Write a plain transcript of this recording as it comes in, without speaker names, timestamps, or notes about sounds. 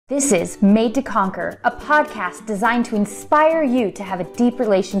This is Made to Conquer, a podcast designed to inspire you to have a deep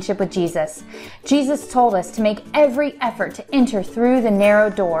relationship with Jesus. Jesus told us to make every effort to enter through the narrow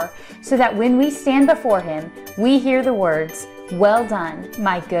door so that when we stand before Him, we hear the words, "Well done,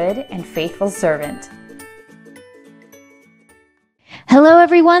 my good and faithful servant." Hello,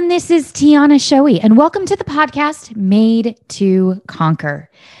 everyone. This is Tiana Shoei, and welcome to the podcast Made to Conquer.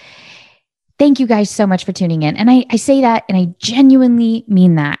 Thank you guys so much for tuning in. And I say that, and I genuinely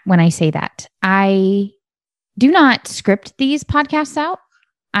mean that when I say that. I do not script these podcasts out.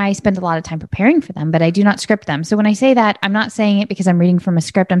 I spend a lot of time preparing for them, but I do not script them. So when I say that, I'm not saying it because I'm reading from a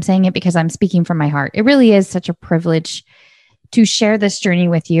script. I'm saying it because I'm speaking from my heart. It really is such a privilege to share this journey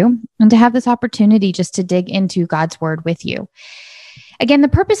with you and to have this opportunity just to dig into God's word with you. Again, the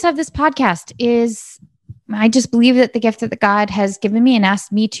purpose of this podcast is I just believe that the gift that God has given me and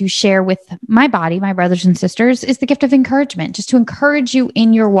asked me to share with my body, my brothers and sisters, is the gift of encouragement, just to encourage you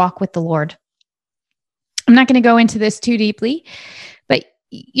in your walk with the Lord. I'm not going to go into this too deeply, but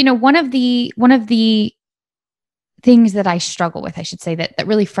one of the things that I struggle with, I should say, that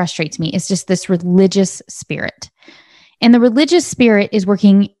really frustrates me is just this religious spirit. And the religious spirit is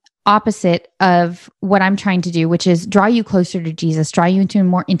working opposite of what I'm trying to do, which is draw you closer to Jesus, draw you into a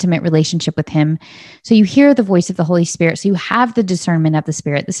more intimate relationship with Him. So you hear the voice of the Holy Spirit. So you have the discernment of the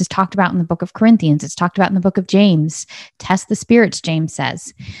Spirit. This is talked about in the book of Corinthians. It's talked about in the book of James. Test the spirits, James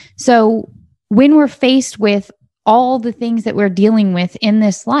says. So when we're faced with all the things that we're dealing with in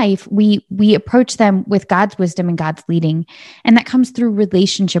this life, we approach them with God's wisdom and God's leading. And that comes through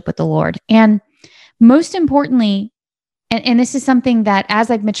relationship with the Lord. And most importantly, and this is something that as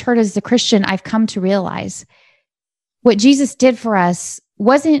I've matured as a Christian, I've come to realize what Jesus did for us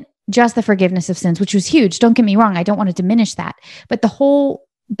wasn't just the forgiveness of sins, which was huge. Don't get me wrong. I don't want to diminish that. But the whole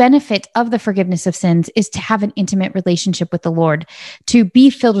benefit of the forgiveness of sins is to have an intimate relationship with the Lord, to be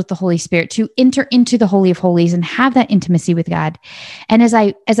filled with the Holy Spirit, to enter into the Holy of Holies and have that intimacy with God. And as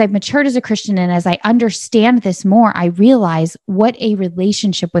I've matured as a Christian and as I understand this more, I realize what a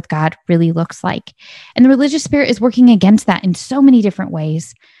relationship with God really looks like. And the religious spirit is working against that in so many different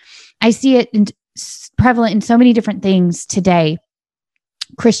ways. I see it prevalent in so many different things today.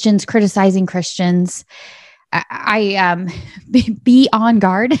 Christians criticizing Christians. I be on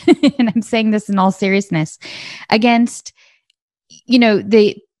guard, and I'm saying this in all seriousness, against,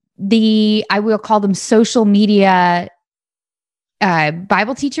 the I will call them social media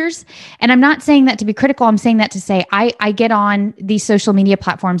Bible teachers. And I'm not saying that to be critical. I'm saying that to say I get on these social media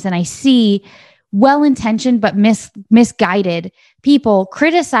platforms and I see well-intentioned but misguided people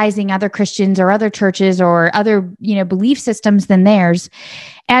criticizing other Christians or other churches or other, belief systems than theirs.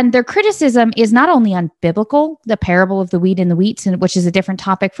 And their criticism is not only unbiblical, the parable of the wheat and the wheat, which is a different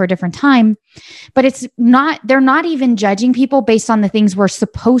topic for a different time, but they're not even judging people based on the things we're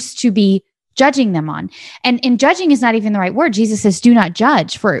supposed to be judging them on. And judging is not even the right word. Jesus says, do not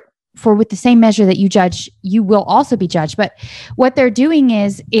judge, for with the same measure that you judge, you will also be judged. But what they're doing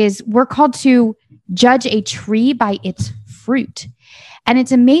is we're called to judge a tree by its fruit. And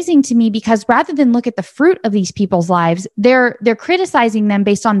it's amazing to me because rather than look at the fruit of these people's lives, they're criticizing them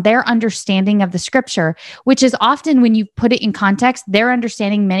based on their understanding of the scripture, which is often, when you put it in context, their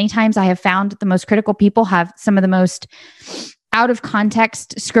understanding, many times I have found the most critical people have some of the most out of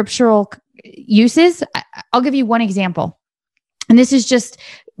context scriptural uses. I'll give you one example. And this is just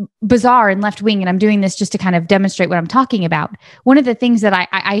bizarre and left wing, and I'm doing this just to kind of demonstrate what I'm talking about. One of the things that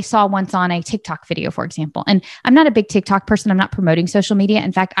I saw once on a TikTok video, for example, and I'm not a big TikTok person. I'm not promoting social media.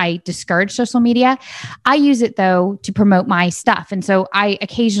 In fact, I discourage social media. I use it, though, to promote my stuff. And so I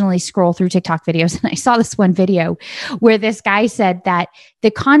occasionally scroll through TikTok videos, and I saw this one video where this guy said that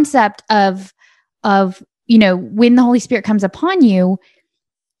the concept of when the Holy Spirit comes upon you,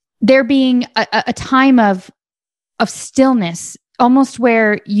 there being a time of stillness, almost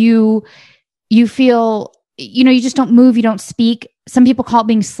where you feel, you just don't move, you don't speak. Some people call it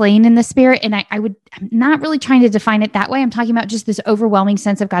being slain in the spirit. And I'm not really trying to define it that way. I'm talking about just this overwhelming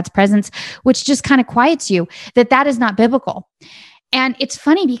sense of God's presence, which just kind of quiets you, that is not biblical. And it's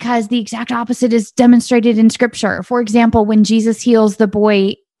funny because the exact opposite is demonstrated in scripture. For example, when Jesus heals the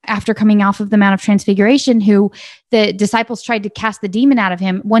boy after coming off of the Mount of Transfiguration, who the disciples tried to cast the demon out of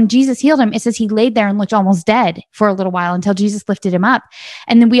him. When Jesus healed him, it says he laid there and looked almost dead for a little while until Jesus lifted him up.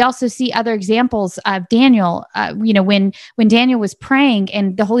 And then we also see other examples of Daniel, when Daniel was praying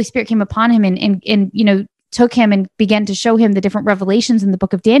and the Holy Spirit came upon him and took him and began to show him the different revelations in the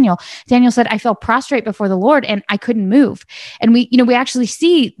book of Daniel. Daniel said, I fell prostrate before the Lord and I couldn't move. And we actually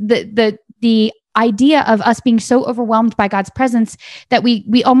see the idea of us being so overwhelmed by God's presence that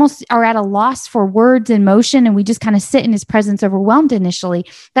we almost are at a loss for words and motion, and we just kind of sit in his presence overwhelmed initially.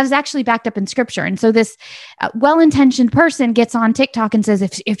 That is actually backed up in scripture. And so this well-intentioned person gets on TikTok and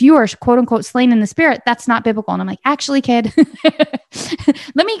says, if you are quote unquote slain in the spirit, that's not biblical. And I'm like, actually, kid,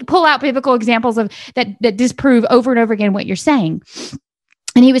 let me pull out biblical examples of that disprove over and over again what you're saying.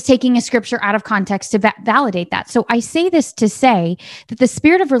 And he was taking a scripture out of context to validate that. So I say this to say that the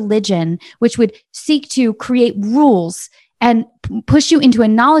spirit of religion, which would seek to create rules and push you into a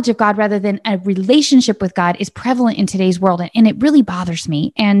knowledge of God rather than a relationship with God, is prevalent in today's world. And it really bothers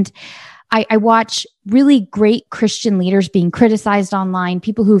me. And I watch really great Christian leaders being criticized online,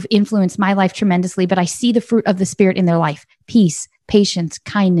 people who've influenced my life tremendously, but I see the fruit of the Spirit in their life: peace, patience,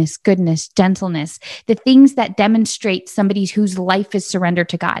 kindness, goodness, gentleness, the things that demonstrate somebody whose life is surrendered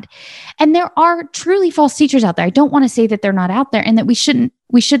to God. And there are truly false teachers out there. I don't want to say that they're not out there and that we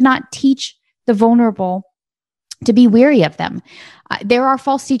should not teach the vulnerable to be weary of them. There are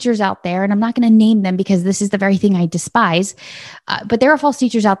false teachers out there, and I'm not going to name them because this is the very thing I despise. But there are false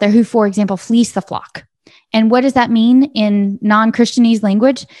teachers out there who, for example, fleece the flock. And what does that mean in non-Christianese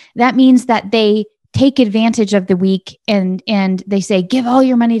language? That means that they take advantage of the weak and they say, give all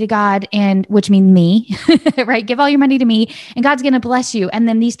your money to God, and which means me, right? Give all your money to me and God's going to bless you. And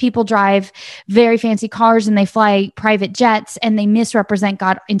then these people drive very fancy cars and they fly private jets and they misrepresent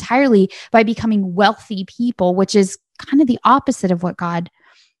God entirely by becoming wealthy people, which is kind of the opposite of what God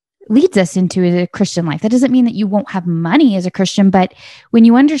leads us into as a Christian life. That doesn't mean that you won't have money as a Christian, but when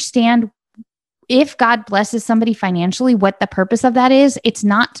you understand if God blesses somebody financially, what the purpose of that is, it's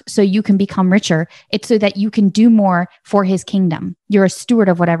not so you can become richer. It's so that you can do more for his kingdom. You're a steward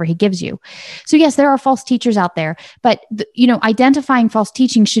of whatever he gives you. So yes, there are false teachers out there, but identifying false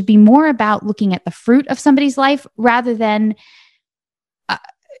teaching should be more about looking at the fruit of somebody's life rather than,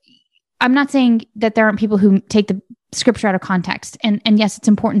 I'm not saying that there aren't people who take the scripture out of context. And yes, it's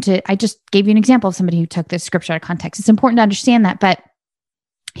important I just gave you an example of somebody who took the scripture out of context. It's important to understand that, but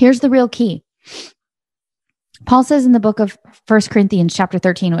here's the real key. Paul says in the book of 1 Corinthians chapter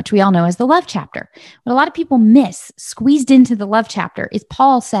 13, which we all know as the love chapter, what a lot of people miss, squeezed into the love chapter, is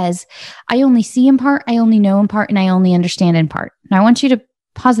Paul says, I only see in part, I only know in part, and I only understand in part. Now I want you to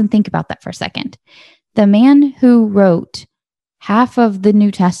pause and think about that for a second. The man who wrote half of the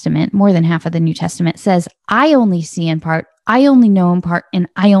New Testament, more than half of the New Testament, says, I only see in part, I only know in part, and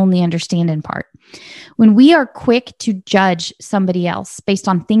I only understand in part. When we are quick to judge somebody else based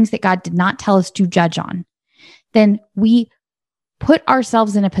on things that God did not tell us to judge on, then we put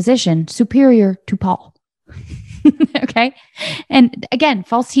ourselves in a position superior to Paul. Okay? And again,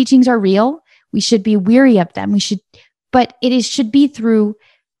 false teachings are real. We should be weary of them. But it should be through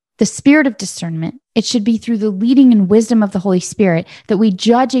the spirit of discernment. It should be through the leading and wisdom of the Holy Spirit that we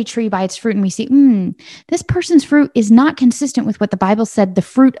judge a tree by its fruit and we see, this person's fruit is not consistent with what the Bible said the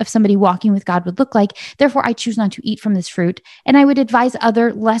fruit of somebody walking with God would look like. Therefore, I choose not to eat from this fruit. And I would advise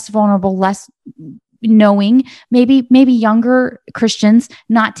other less vulnerable, less knowing, maybe younger Christians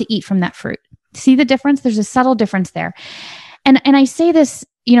not to eat from that fruit. See the difference? There's a subtle difference there. And I say this,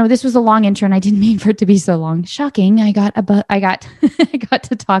 this was a long intro and I didn't mean for it to be so long. Shocking. I got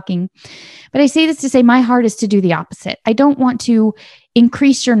to talking. But I say this to say my heart is to do the opposite. I don't want to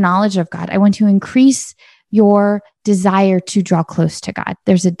increase your knowledge of God. I want to increase your desire to draw close to God.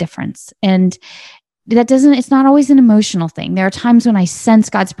 There's a difference. And it's not always an emotional thing. There are times when I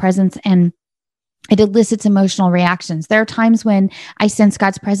sense God's presence and it elicits emotional reactions. There are times when I sense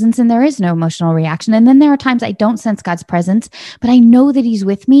God's presence and there is no emotional reaction. And then there are times I don't sense God's presence, but I know that he's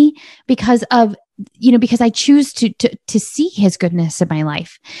with me because I choose to see his goodness in my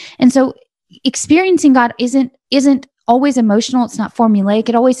life. And so experiencing God isn't always emotional. It's not formulaic.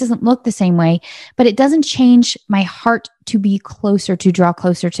 It always doesn't look the same way, but it doesn't change my heart to be closer, to draw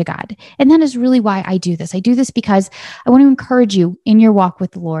closer to God. And that is really why I do this. I do this because I want to encourage you in your walk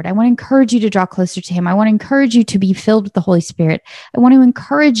with the Lord. I want to encourage you to draw closer to him. I want to encourage you to be filled with the Holy Spirit. I want to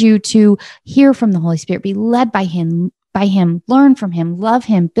encourage you to hear from the Holy Spirit, be led by him, learn from him, love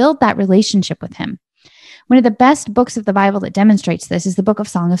him, build that relationship with him. One of the best books of the Bible that demonstrates this is the book of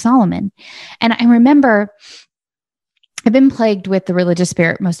Song of Solomon. And I remember I've been plagued with the religious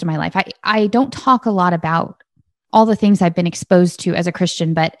spirit most of my life. I don't talk a lot about all the things I've been exposed to as a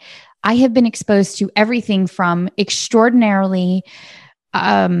Christian, but I have been exposed to everything from extraordinarily,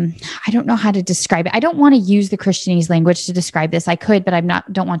 I don't know how to describe it. I don't want to use the Christianese language to describe this. I could, but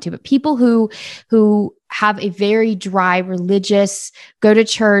don't want to. But people who have a very dry religious, go to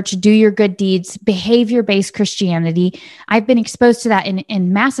church, do your good deeds, behavior-based Christianity. I've been exposed to that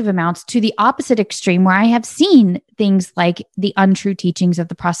in massive amounts, to the opposite extreme, where I have seen things like the untrue teachings of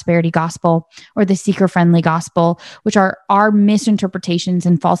the prosperity gospel or the seeker-friendly gospel, which are misinterpretations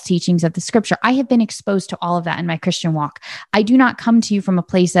and false teachings of the scripture. I have been exposed to all of that in my Christian walk. I do not come to you from a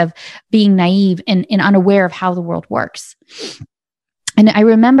place of being naive and unaware of how the world works. And I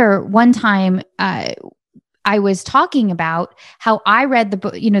remember one time, I was talking about how I read the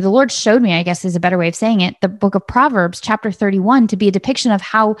book, the Lord showed me, I guess is a better way of saying it, the book of Proverbs, chapter 31, to be a depiction of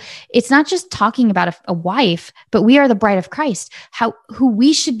how it's not just talking about a wife, but we are the bride of Christ, who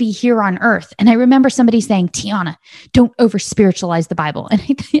we should be here on earth. And I remember somebody saying, Tiana, don't over spiritualize the Bible. And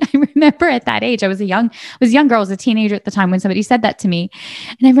I remember at that age, I was a young girl, I was a teenager at the time when somebody said that to me.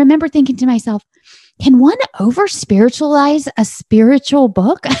 And I remember thinking to myself, can one over spiritualize a spiritual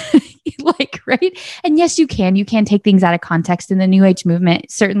book? Right? And yes, you can. You can take things out of context, and the New Age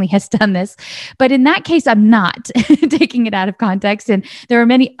movement certainly has done this. But in that case, I'm not taking it out of context. And there are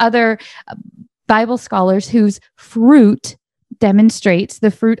many other Bible scholars whose fruit demonstrates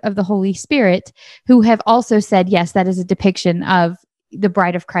the fruit of the Holy Spirit, who have also said, yes, that is a depiction of the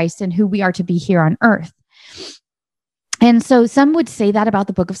bride of Christ and who we are to be here on earth. And so some would say that about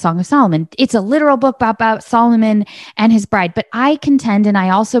the book of Song of Solomon. It's a literal book about Solomon and his bride. But I contend, and I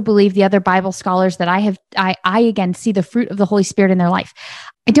also believe the other Bible scholars that I again see the fruit of the Holy Spirit in their life.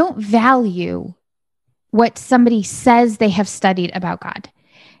 I don't value what somebody says they have studied about God.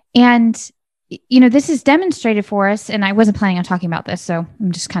 And, this is demonstrated for us, and I wasn't planning on talking about this, so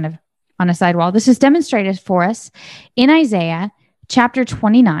I'm just kind of on a sidewall. This is demonstrated for us in Isaiah chapter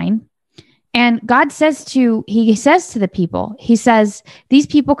 29. And God says to the people, he says, these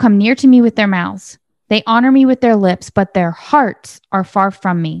people come near to me with their mouths. They honor me with their lips, but their hearts are far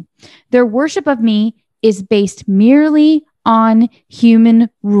from me. Their worship of me is based merely on human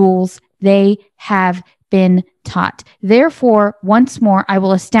rules they have been taught. Therefore, once more, I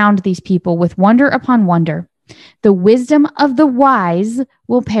will astound these people with wonder upon wonder. The wisdom of the wise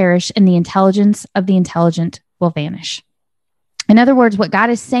will perish, and the intelligence of the intelligent will vanish. In other words, what God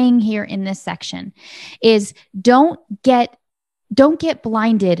is saying here in this section is don't get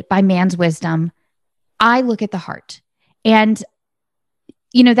blinded by man's wisdom. I look at the heart. And,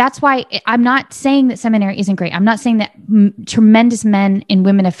 that's why I'm not saying that seminary isn't great. I'm not saying that tremendous men and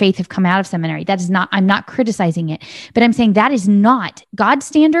women of faith have come out of seminary. I'm not criticizing it, but I'm saying that is not God's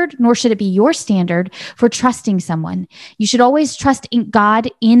standard, nor should it be your standard for trusting someone. You should always trust in God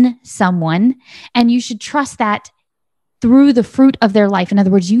in someone, and you should trust that through the fruit of their life. In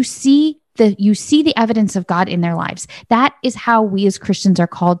other words, you see the evidence of God in their lives. That is how we as Christians are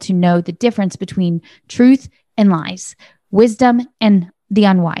called to know the difference between truth and lies, wisdom and the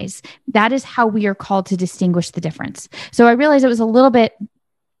unwise. That is how we are called to distinguish the difference. So I realize it was a little bit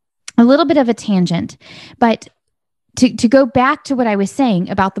of a tangent, but to go back to what I was saying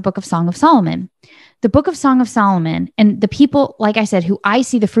about the book of Song of Solomon. The book of Song of Solomon and the people, like I said, who I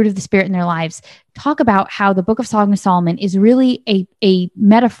see the fruit of the Spirit in their lives, talk about how the book of Song of Solomon is really a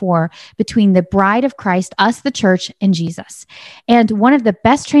metaphor between the bride of Christ, us, the church, and Jesus. And one of the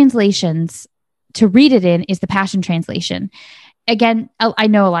best translations to read it in is the Passion Translation. Again, I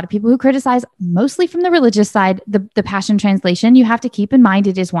know a lot of people who criticize, mostly from the religious side, the Passion Translation. You have to keep in mind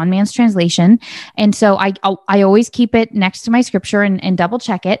it is one man's translation. And so I always keep it next to my scripture and double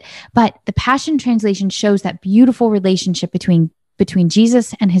check it. But the Passion Translation shows that beautiful relationship between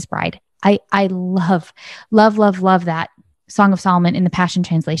Jesus and his bride. I love that Song of Solomon in the Passion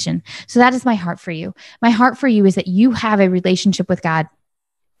Translation. So that is my heart for you. My heart for you is that you have a relationship with God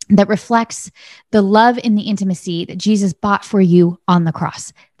that reflects the love and the intimacy that Jesus bought for you on the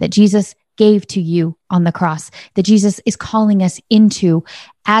cross, that Jesus gave to you on the cross, that Jesus is calling us into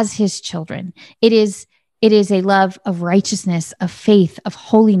as his children. It is a love of righteousness, of faith, of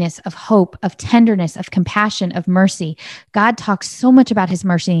holiness, of hope, of tenderness, of compassion, of mercy. God talks so much about his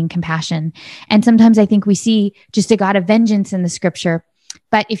mercy and compassion. And sometimes I think we see just a God of vengeance in the scripture.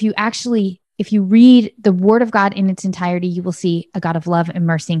 But if you read the word of God in its entirety, you will see a God of love and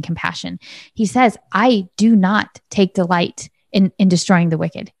mercy and compassion. He says, I do not take delight in destroying the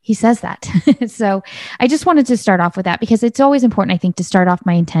wicked. He says that. So I just wanted to start off with that because it's always important, I think, to start off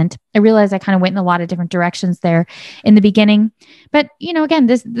my intent. I realized I kind of went in a lot of different directions there in the beginning. But, again,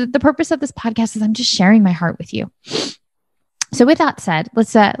 the purpose of this podcast is I'm just sharing my heart with you. So with that said,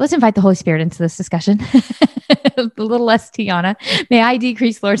 let's invite the Holy Spirit into this discussion. A little less Tiana. May I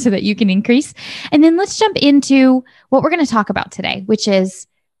decrease, Lord, so that you can increase. And then let's jump into what we're going to talk about today, which is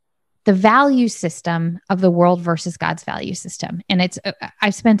the value system of the world versus God's value system. And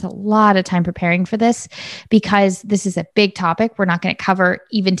I've spent a lot of time preparing for this because this is a big topic. We're not going to cover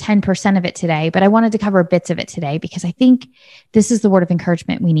even 10% of it today, but I wanted to cover bits of it today because I think this is the word of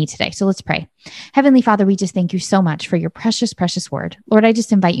encouragement we need today. So let's pray. Heavenly Father, we just thank you so much for your precious, precious word. Lord, I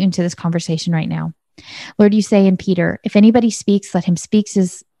just invite you into this conversation right now. Lord, you say in Peter, if anybody speaks, let him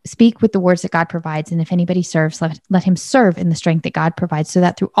speak with the words that God provides. And if anybody serves, let him serve in the strength that God provides, so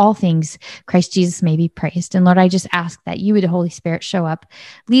that through all things, Christ Jesus may be praised. And Lord, I just ask that you would, Holy Spirit, show up,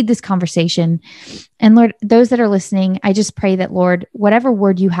 lead this conversation. And Lord, those that are listening, I just pray that, Lord, whatever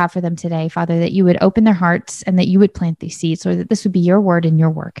word you have for them today, Father, that you would open their hearts and that you would plant these seeds, or that this would be your word and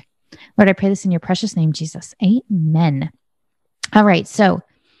your work. Lord, I pray this in your precious name, Jesus. Amen. All right. So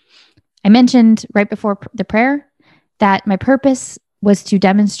I mentioned right before the prayer that my purpose was to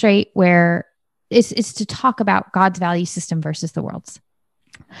demonstrate where it's to talk about God's value system versus the world's.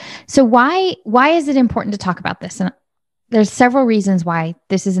 So why is it important to talk about this? And there's several reasons why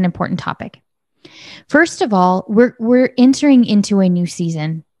this is an important topic. First of all, we're entering into a new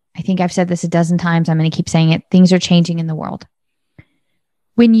season. I think I've said this a dozen times. I'm going to keep saying it. Things are changing in the world.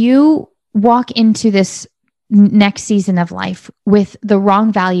 When you walk into this next season of life with the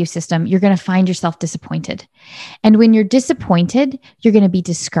wrong value system, you're going to find yourself disappointed. And when you're disappointed, you're going to be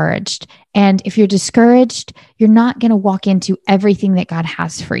discouraged. And if you're discouraged, you're not going to walk into everything that God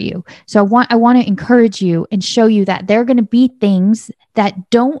has for you. So I want to encourage you and show you that there are going to be things that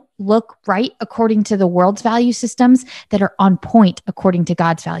don't look right according to the world's value systems that are on point according to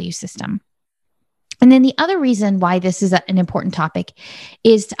God's value system. And then the other reason why this is an important topic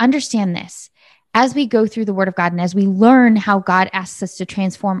is to understand this. As we go through the Word of God and as we learn how God asks us to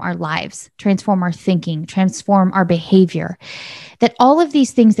transform our lives, transform our thinking, transform our behavior, that all of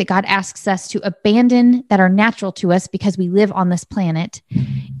these things that God asks us to abandon that are natural to us because we live on this planet,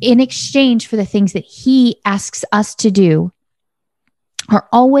 in exchange for the things that He asks us to do, are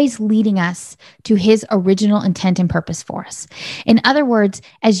always leading us to His original intent and purpose for us. In other words,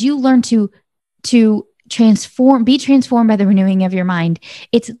 as you learn to be transformed by the renewing of your mind,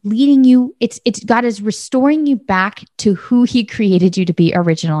 it's leading you, it's God is restoring you back to who He created you to be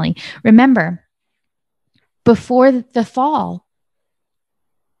originally. Remember, before the fall,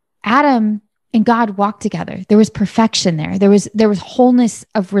 Adam and God walked together. There was perfection there. There was wholeness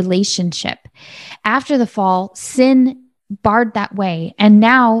of relationship. After the fall, sin barred that way. And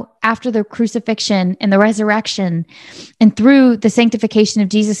now, after the crucifixion and the resurrection, and through the sanctification of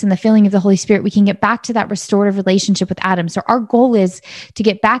Jesus and the filling of the Holy Spirit, we can get back to that restorative relationship with Adam. So our goal is to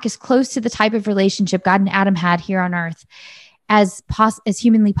get back as close to the type of relationship God and Adam had here on earth as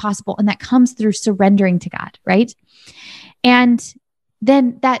humanly possible. And that comes through surrendering to God, right? And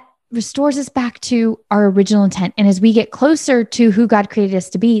then that restores us back to our original intent. And as we get closer to who God created us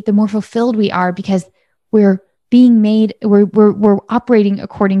to be, the more fulfilled we are because we're operating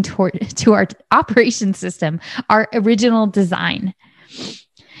according to our operation system, our original design.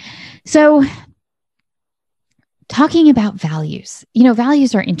 So talking about values,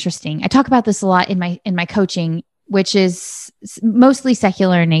 values are interesting. I talk about this a lot in my coaching, which is mostly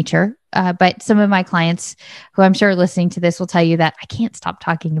secular in nature. But some of my clients who I'm sure are listening to this will tell you that I can't stop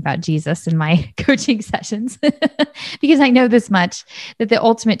talking about Jesus in my coaching sessions because I know this much, that the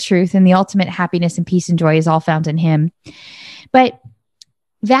ultimate truth and the ultimate happiness and peace and joy is all found in Him. But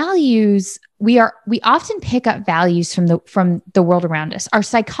values, we often pick up values from the world around us. Our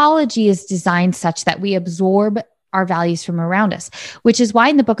psychology is designed such that we absorb our values from around us, which is why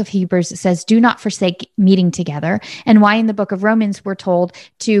in the book of Hebrews, it says, do not forsake meeting together. And why in the book of Romans, we're told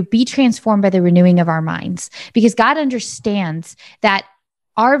to be transformed by the renewing of our minds, because God understands that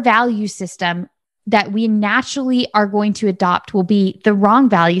our value system that we naturally are going to adopt will be the wrong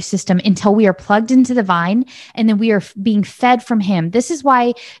value system until we are plugged into the vine and then we are being fed from Him. This is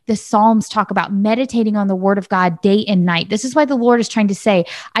why the Psalms talk about meditating on the Word of God day and night. This is why the Lord is trying to say,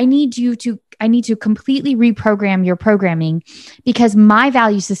 I need to completely reprogram your programming because my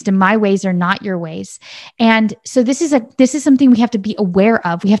value system, my ways are not your ways. And so this is something we have to be aware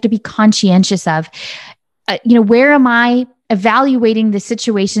of. We have to be conscientious of, where am I evaluating the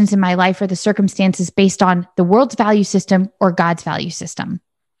situations in my life or the circumstances based on the world's value system or God's value system?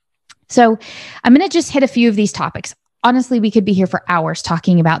 So I'm going to just hit a few of these topics. Honestly, we could be here for hours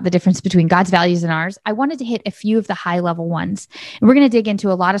talking about the difference between God's values and ours. I wanted to hit a few of the high level ones. And we're going to dig into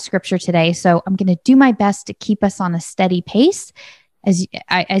a lot of scripture today. So I'm going to do my best to keep us on a steady pace.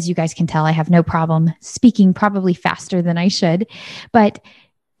 As you guys can tell, I have no problem speaking probably faster than I should, but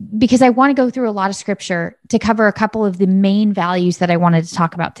because I want to go through a lot of scripture to cover a couple of the main values that I wanted to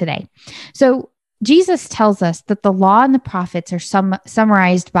talk about today. So Jesus tells us that the law and the prophets are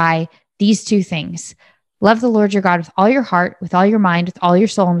summarized by these two things. Love the Lord your God with all your heart, with all your mind, with all your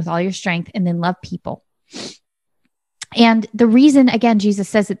soul, and with all your strength, and then love people. And the reason, again, Jesus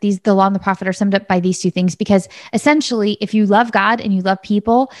says that the law and the prophet are summed up by these two things, because essentially, if you love God and you love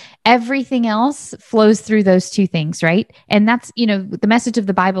people, everything else flows through those two things, right? And that's, the message of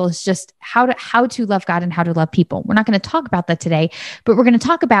the Bible is just how to love God and how to love people. We're not going to talk about that today, but we're going to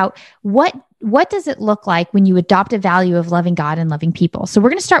talk about what does it look like when you adopt a value of loving God and loving people. So we're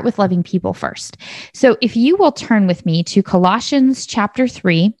going to start with loving people first. So if you will turn with me to Colossians chapter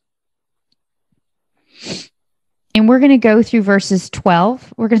 3, and we're going to go through verses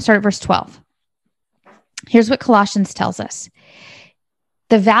 12. We're going to start at verse 12. Here's what Colossians tells us.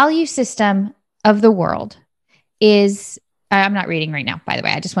 The value system of the world is, I'm not reading right now, by the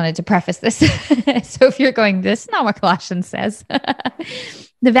way. I just wanted to preface this. So if you're going, this is not what Colossians says.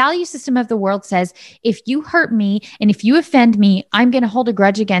 The value system of the world says, if you hurt me and if you offend me, I'm going to hold a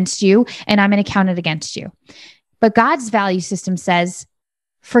grudge against you and I'm going to count it against you. But God's value system says,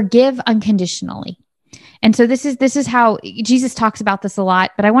 forgive unconditionally. And so this is how Jesus talks about this a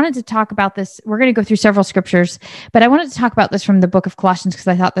lot, but I wanted to talk about this. We're going to go through several scriptures, but I wanted to talk about this from the book of Colossians because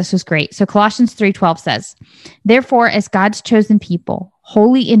I thought this was great. So Colossians 3:12 says, therefore, as God's chosen people,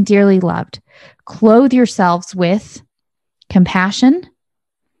 holy and dearly loved, clothe yourselves with compassion,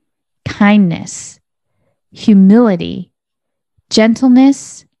 kindness, humility,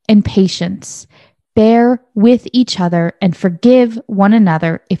 gentleness, and patience. Bear with each other and forgive one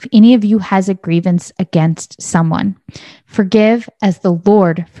another if any of you has a grievance against someone. Forgive as the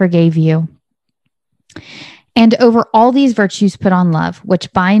Lord forgave you. And over all these virtues put on love,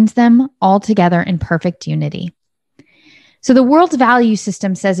 which binds them all together in perfect unity. So the world's value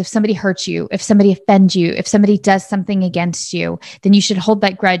system says if somebody hurts you, if somebody offends you, if somebody does something against you, then you should hold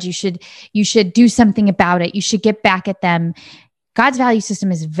that grudge. You should do something about it. You should get back at them. God's value system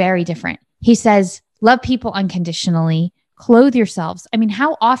is very different. He says, love people unconditionally, clothe yourselves. I mean,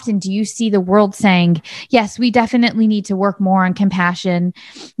 how often do you see the world saying, yes, we definitely need to work more on compassion.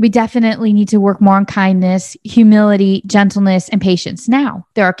 We definitely need to work more on kindness, humility, gentleness, and patience. Now,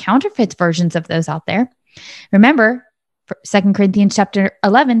 there are counterfeit versions of those out there. Remember, 2 Corinthians chapter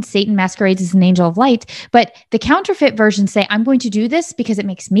 11, Satan masquerades as an angel of light, but the counterfeit versions say, I'm going to do this because it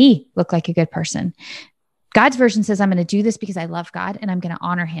makes me look like a good person. God's version says, I'm going to do this because I love God and I'm going to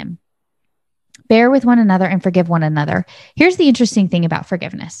honor him. Bear with one another and forgive one another. Here's the interesting thing about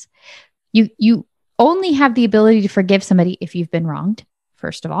forgiveness. You only have the ability to forgive somebody if you've been wronged,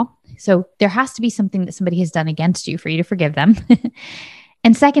 first of all. So there has to be something that somebody has done against you for you to forgive them.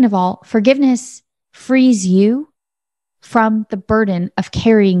 And second of all, forgiveness frees you from the burden of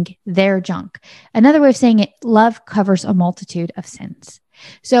carrying their junk. Another way of saying it, love covers a multitude of sins.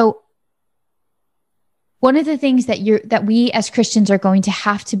 So one of the things that we as Christians are going to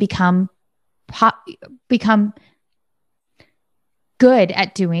have to become good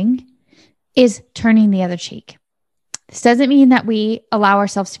at doing is turning the other cheek. This doesn't mean that we allow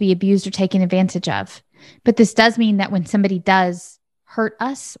ourselves to be abused or taken advantage of, but this does mean that when somebody does hurt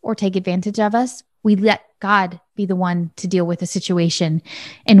us or take advantage of us, we let God be the one to deal with the situation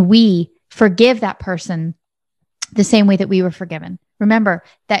and we forgive that person the same way that we were forgiven. Remember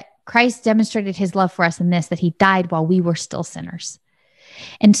that Christ demonstrated his love for us in this, that he died while we were still sinners.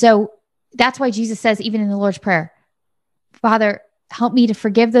 And so that's why Jesus says, even in the Lord's Prayer, Father, help me to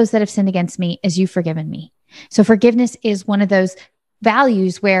forgive those that have sinned against me as you've forgiven me. So forgiveness is one of those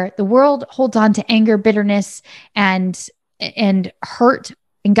values where the world holds on to anger, bitterness, and hurt.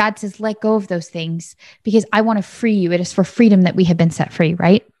 And God says, let go of those things because I want to free you. It is for freedom that we have been set free,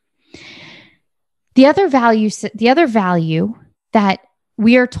 right? The other value that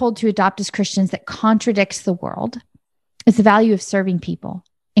we are told to adopt as Christians that contradicts the world is the value of serving people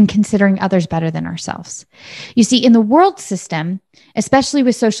and considering others better than ourselves. You see, in the world system, especially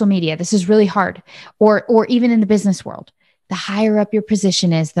with social media, this is really hard, or even in the business world, the higher up your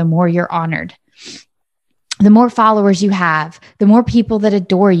position is, the more you're honored. The more followers you have, the more people that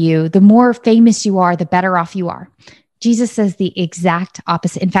adore you, the more famous you are, the better off you are. Jesus says the exact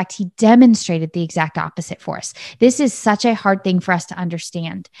opposite. In fact, he demonstrated the exact opposite for us. This is such a hard thing for us to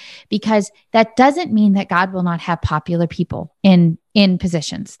understand because that doesn't mean that God will not have popular people in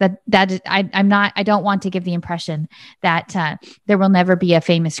positions. I don't want to give the impression that there will never be a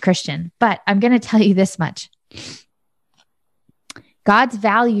famous Christian, but I'm going to tell you this much. God's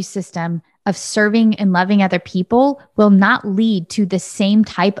value system of serving and loving other people will not lead to the same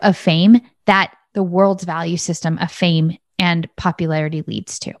type of fame that the world's value system of fame and popularity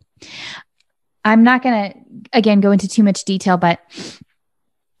leads to. I'm not going to, again, go into too much detail, but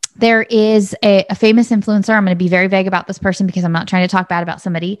There is a famous influencer. I'm going to be very vague about this person because I'm not trying to talk bad about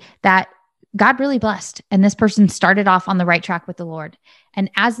somebody that God really blessed. And this person started off on the right track with the Lord. And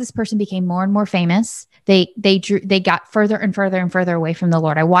as this person became more and more famous, they got further and further and further away from the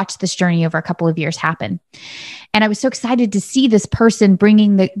Lord. I watched this journey over a couple of years happen. And I was so excited to see this person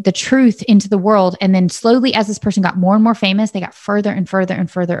bringing the truth into the world. And then slowly, as this person got more and more famous, they got further and further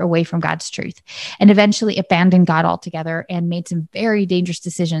and further away from God's truth, and eventually abandoned God altogether and made some very dangerous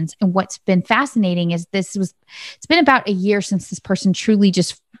decisions. And what's been fascinating is it's been about a year since this person truly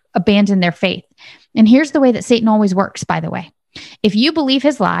just abandoned their faith. And here's the way that Satan always works, by the way. If you believe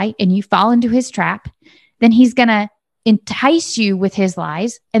his lie and you fall into his trap, then he's going to entice you with his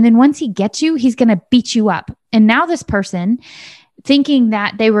lies. And then once he gets you, he's going to beat you up. And now this person, thinking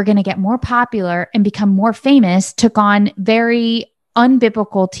that they were going to get more popular and become more famous, took on very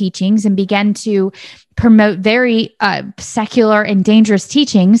unbiblical teachings and began to promote very secular and dangerous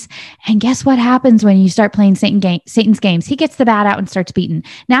teachings. And guess what happens when you start playing Satan's games? He gets the bat out and starts beating.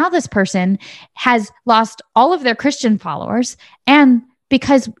 Now this person has lost all of their Christian followers. And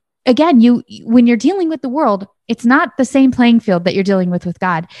because again, when you're dealing with the world, it's not the same playing field that you're dealing with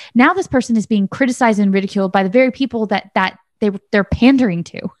God. Now this person is being criticized and ridiculed by the very people that they're pandering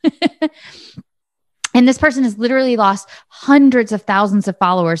to. And this person has literally lost hundreds of thousands of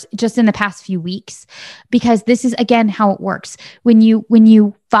followers just in the past few weeks, because this is, again, how it works. When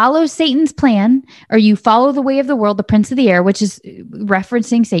you follow Satan's plan, or you follow the way of the world, the prince of the air, which is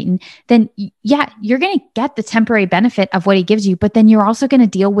referencing Satan, then yeah, you're going to get the temporary benefit of what he gives you, but then you're also going to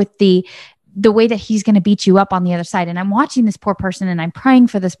deal with the way that he's going to beat you up on the other side. And I'm watching this poor person and I'm praying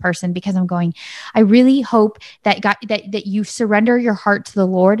for this person because I'm going, I really hope that God, that you surrender your heart to the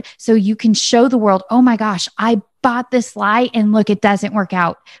Lord so you can show the world, oh my gosh, I bought this lie and look, it doesn't work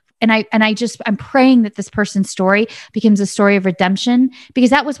out. And I'm praying that this person's story becomes a story of redemption, because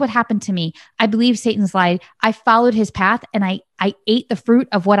that was what happened to me. I believe Satan's lie. I followed his path and I ate the fruit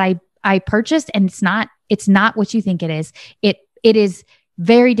of what I purchased. And it's not what you think it is. It is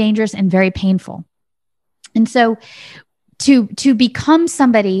very dangerous and very painful. And so to become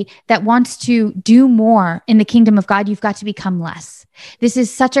somebody that wants to do more in the kingdom of God, you've got to become less. This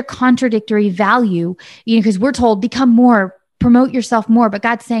is such a contradictory value, because we're told become more, promote yourself more, but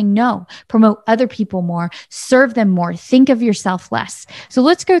God's saying no, promote other people more, serve them more, think of yourself less. So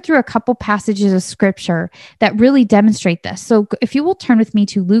let's go through a couple passages of scripture that really demonstrate this. So if you will turn with me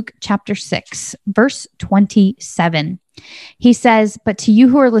to Luke chapter 6, verse 27. He says, "But to you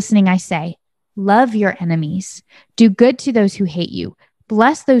who are listening, I say, love your enemies, do good to those who hate you,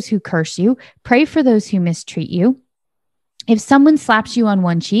 bless those who curse you, pray for those who mistreat you. If someone slaps you on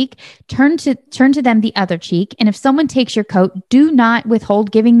one cheek, turn to them the other cheek. And if someone takes your coat, do not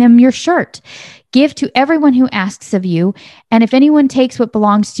withhold giving them your shirt. Give to everyone who asks of you. And if anyone takes what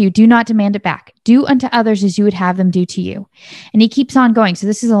belongs to you, do not demand it back. Do unto others as you would have them do to you." And he keeps on going. So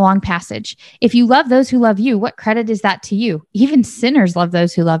this is a long passage. "If you love those who love you, what credit is that to you? Even sinners love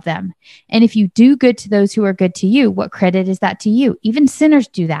those who love them. And if you do good to those who are good to you, what credit is that to you? Even sinners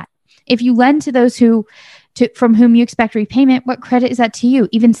do that. If you lend to those from whom you expect repayment, what credit is that to you?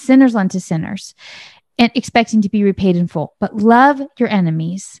 Even sinners lend to sinners, and expecting to be repaid in full. But love your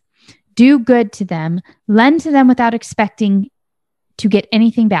enemies, do good to them, lend to them without expecting to get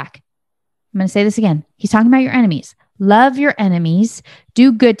anything back." I'm going to say this again. He's talking about your enemies. Love your enemies,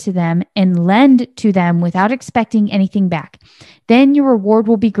 do good to them, and lend to them without expecting anything back. Then your reward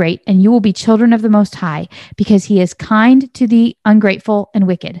will be great, and you will be children of the Most High, because he is kind to the ungrateful and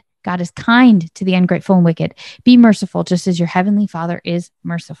wicked. God is kind to the ungrateful and wicked. Be merciful, just as your heavenly Father is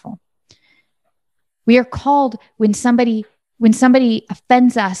merciful. We are called, when somebody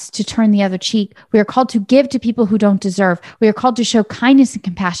offends us, to turn the other cheek. We are called to give to people who don't deserve. We are called to show kindness and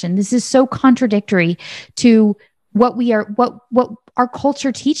compassion. This is so contradictory to what our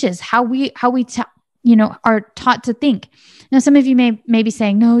culture teaches, how we are taught to think. Now, some of you may be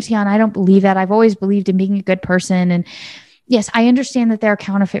saying, "No, Tiana, I don't believe that. I've always believed in being a good person." And yes, I understand that there are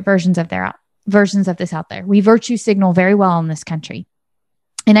counterfeit versions of this out there. We virtue signal very well in this country.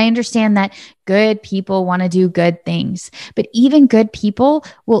 And I understand that good people want to do good things, but even good people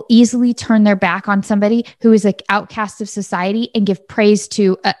will easily turn their back on somebody who is an outcast of society and give praise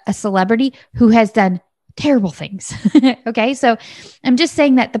to a celebrity who has done terrible things. Okay. So I'm just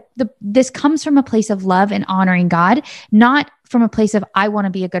saying that this comes from a place of love and honoring God, not from a place of, I want to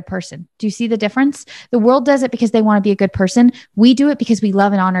be a good person. Do you see the difference? The world does it because they want to be a good person. We do it because we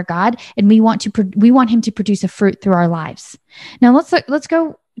love and honor God, and we want him to produce a fruit through our lives. Now let's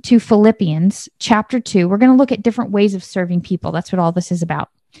go to Philippians chapter 2. We're going to look at different ways of serving people. That's what all this is about.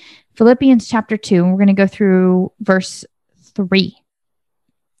 Philippians chapter 2, and we're going to go through verse 3.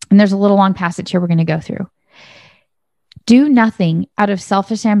 And there's a little long passage here we're going to go through. Do nothing out of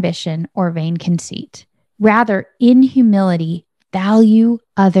selfish ambition or vain conceit. Rather, in humility, value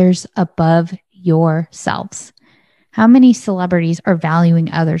others above yourselves. How many celebrities are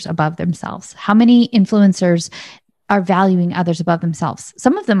valuing others above themselves? How many influencers are valuing others above themselves?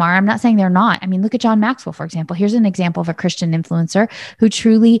 Some of them are. I'm not saying they're not. I mean, look at John Maxwell, for example. Here's an example of a Christian influencer who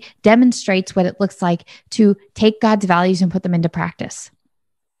truly demonstrates what it looks like to take God's values and put them into practice.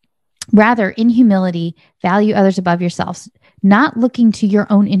 Rather, in humility, value others above yourselves, not looking to your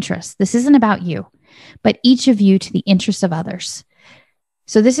own interests. This isn't about you, but each of you to the interests of others.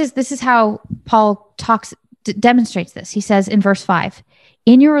 So this is how Paul demonstrates this. He says in verse 5,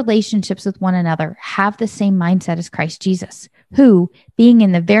 in your relationships with one another, have the same mindset as Christ Jesus, who, being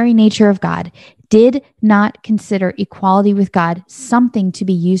in the very nature of God, did not consider equality with God something to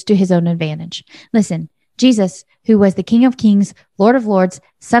be used to his own advantage. Listen, Jesus, who was the King of Kings, Lord of Lords,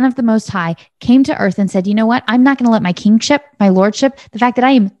 Son of the Most High, came to earth and said, you know what? I'm not going to let my kingship, my lordship, the fact that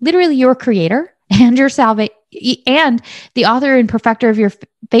I am literally your creator and your and the author and perfecter of your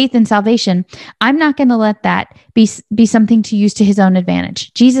faith and salvation, I'm not going to let that be something to use to his own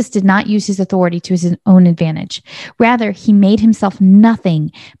advantage. Jesus did not use his authority to his own advantage. Rather, he made himself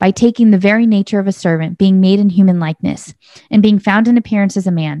nothing by taking the very nature of a servant, being made in human likeness, and being found in appearance as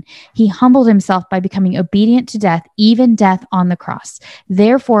a man. He humbled himself by becoming obedient to death, even death on the cross.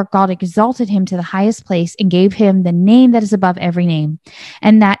 Therefore, God exalted him to the highest place and gave him the name that is above every name,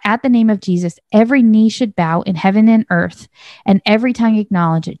 and that at the name of Jesus, every knee should bow in heaven and earth, and every tongue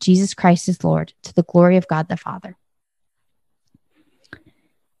acknowledge that Jesus Christ is Lord, to the glory of God the Father.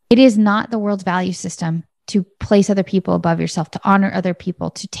 It is not the world's value system to place other people above yourself, to honor other people,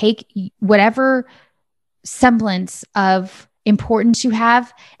 to take whatever semblance of importance you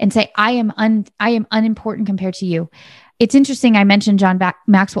have and say, I am unimportant compared to you. It's interesting. I mentioned John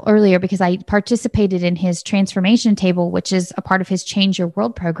Maxwell earlier because I participated in his transformation table, which is a part of his Change Your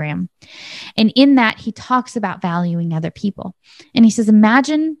World program. And in that, he talks about valuing other people. And he says,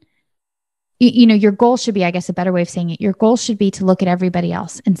 imagine, your goal should be, I guess a better way of saying it, your goal should be to look at everybody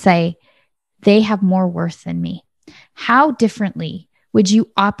else and say, they have more worth than me. How differently would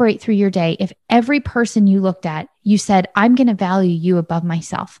you operate through your day if every person you looked at, you said, I'm going to value you above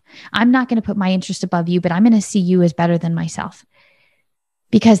myself. I'm not going to put my interest above you, but I'm going to see you as better than myself.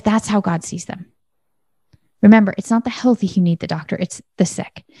 Because that's how God sees them. Remember, it's not the healthy who need the doctor, it's the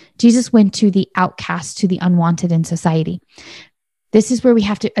sick. Jesus went to the outcast, to the unwanted in society. This is where we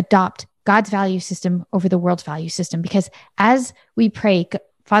have to adopt God's value system over the world's value system. Because as we pray,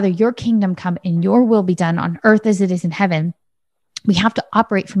 Father, your kingdom come and your will be done on earth as it is in heaven, we have to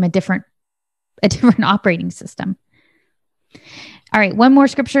operate from a different operating system. All right, one more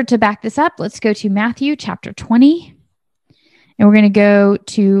scripture to back this up. Let's go to Matthew chapter 20. And we're going to go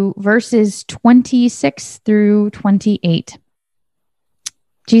to verses 26 through 28.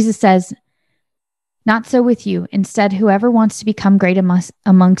 Jesus says, not so with you. Instead, whoever wants to become great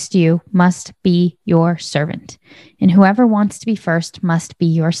amongst you must be your servant. And whoever wants to be first must be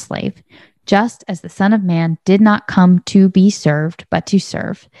your slave. Just as the Son of Man did not come to be served, but to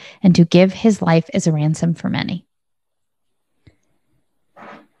serve, and to give his life as a ransom for many.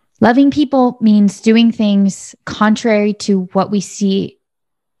 Loving people means doing things contrary to what we see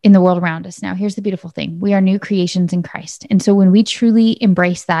in the world around us. Now, here's the beautiful thing. We are new creations in Christ. And so when we truly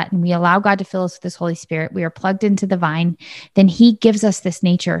embrace that and we allow God to fill us with his Holy Spirit, we are plugged into the vine, then he gives us this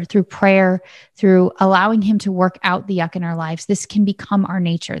nature through prayer, through allowing him to work out the yuck in our lives. This can become our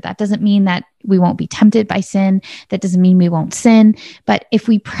nature. That doesn't mean that we won't be tempted by sin. That doesn't mean we won't sin. But if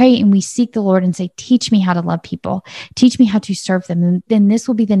we pray and we seek the Lord and say, teach me how to love people, teach me how to serve them, then this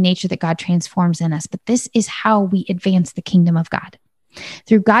will be the nature that God transforms in us. But this is how we advance the kingdom of God.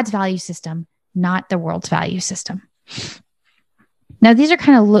 Through God's value system, not the world's value system. Now, these are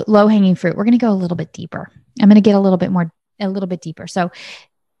kind of low-hanging fruit. We're going to go a little bit deeper. I'm going to get a little bit deeper. So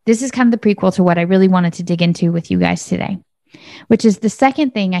this is kind of the prequel to what I really wanted to dig into with you guys today, which is the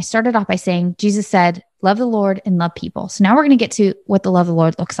second thing. I started off by saying, Jesus said, love the Lord and love people. So now we're going to get to what the love of the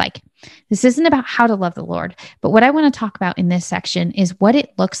Lord looks like. This isn't about how to love the Lord, but what I want to talk about in this section is what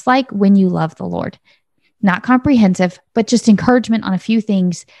it looks like when you love the Lord. Not comprehensive, but just encouragement on a few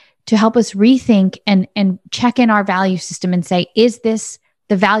things to help us rethink and check in our value system and say, is this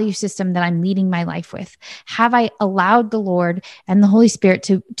the value system that I'm leading my life with? Have I allowed the Lord and the Holy Spirit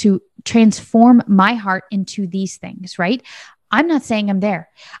to transform my heart into these things, right? I'm not saying I'm there.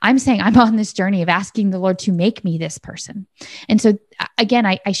 I'm saying I'm on this journey of asking the Lord to make me this person. And so again,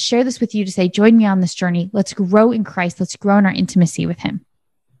 I share this with you to say, join me on this journey. Let's grow in Christ. Let's grow in our intimacy with him.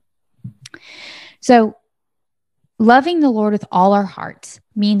 So loving the Lord with all our hearts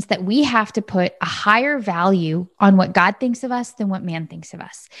means that we have to put a higher value on what God thinks of us than what man thinks of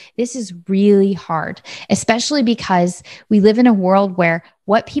us. This is really hard, especially because we live in a world where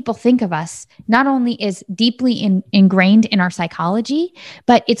what people think of us not only is deeply ingrained in our psychology,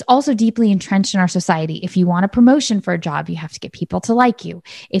 but it's also deeply entrenched in our society. If you want a promotion for a job, you have to get people to like you.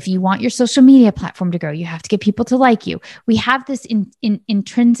 If you want your social media platform to grow, you have to get people to like you. We have this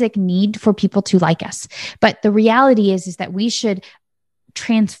intrinsic need for people to like us. But the reality is that we should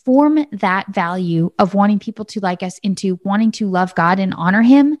transform that value of wanting people to like us into wanting to love God and honor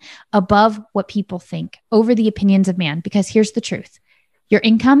him above what people think, over the opinions of man. Because here's the truth. Your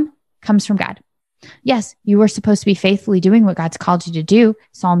income comes from God. Yes, you are supposed to be faithfully doing what God's called you to do.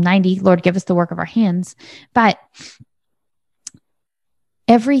 Psalm 90, Lord, give us the work of our hands. But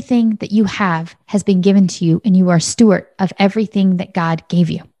everything that you have has been given to you, and you are a steward of everything that God gave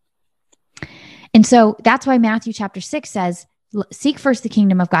you. And so that's why Matthew chapter 6 says, seek first the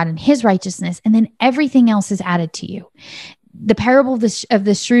kingdom of God and his righteousness, and then everything else is added to you. The parable of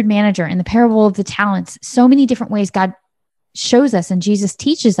the shrewd manager and the parable of the talents, so many different ways God shows us and Jesus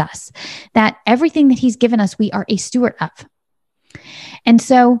teaches us that everything that he's given us, we are a steward of. And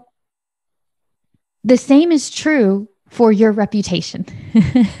so the same is true for your reputation.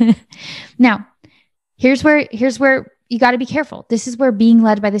 Now, here's where you got to be careful. This is where being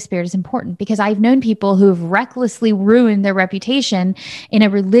led by the Spirit is important, because I've known people who have recklessly ruined their reputation in a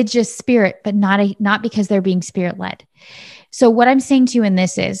religious spirit, but not because they're being Spirit led. So what I'm saying to you in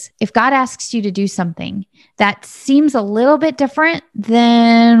this is, if God asks you to do something that seems a little bit different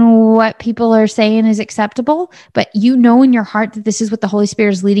than what people are saying is acceptable, but you know in your heart that this is what the Holy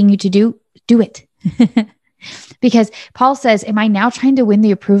Spirit is leading you to do, do it. Because Paul says, am I now trying to win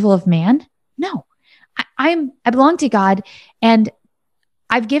the approval of man? No. I belong to God, and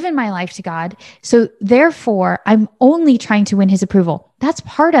I've given my life to God. So therefore, I'm only trying to win his approval. That's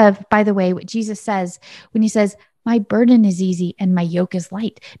part of, by the way, what Jesus says when he says, my burden is easy and my yoke is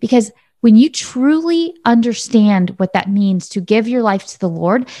light. Because when you truly understand what that means to give your life to the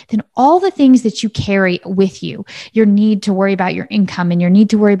Lord, then all the things that you carry with you, your need to worry about your income and your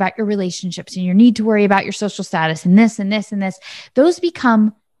need to worry about your relationships and your need to worry about your social status and this and this and this, those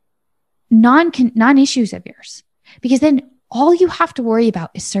become non-issues of yours, because then all you have to worry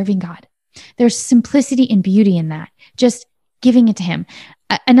about is serving God. There's simplicity and beauty in that, just giving it to him.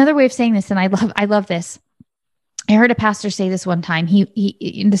 Another way of saying this, and I love this. I heard a pastor say this one time.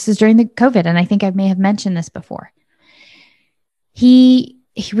 This is during the COVID, and I think I may have mentioned this before. He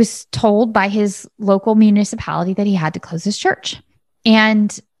was told by his local municipality that he had to close his church.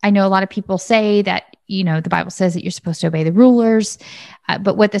 And I know a lot of people say that, the Bible says that you're supposed to obey the rulers.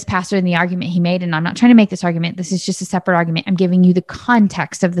 But what this pastor in the argument he made, and I'm not trying to make this argument, this is just a separate argument. I'm giving you the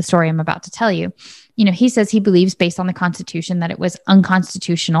context of the story I'm about to tell you. He says he believes, based on the Constitution, that it was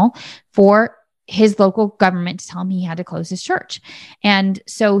unconstitutional for his local government to tell him he had to close his church. And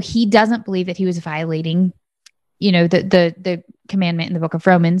so he doesn't believe that he was violating, the commandment in the book of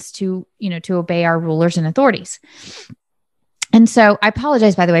Romans to obey our rulers and authorities. And so I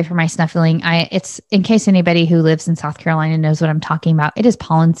apologize, by the way, for my snuffling. It's in case anybody who lives in South Carolina knows what I'm talking about. It is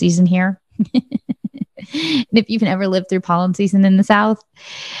pollen season here. And if you've never lived through pollen season in the South,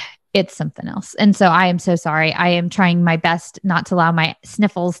 it's something else. And so I am so sorry. I am trying my best not to allow my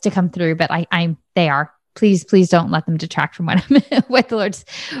sniffles to come through, but they are. Please don't let them detract from what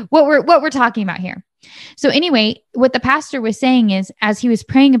we're talking about here. So anyway, what the pastor was saying is, as he was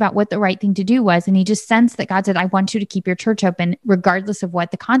praying about what the right thing to do was, and he just sensed that God said, I want you to keep your church open regardless of what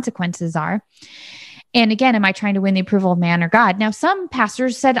the consequences are. And again, am I trying to win the approval of man or God? Now, some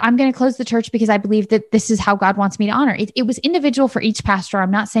pastors said, I'm going to close the church because I believe that this is how God wants me to honor. It was individual for each pastor. I'm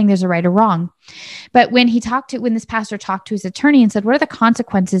not saying there's a right or wrong. But when this pastor talked to his attorney and said, what are the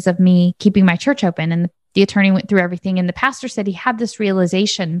consequences of me keeping my church open? And the attorney went through everything. And the pastor said he had this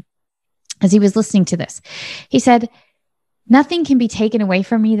realization as he was listening to this. He said, nothing can be taken away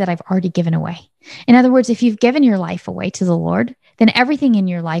from me that I've already given away. In other words, if you've given your life away to the Lord, then everything in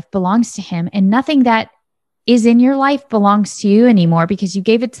your life belongs to him, and nothing that is in your life belongs to you anymore because you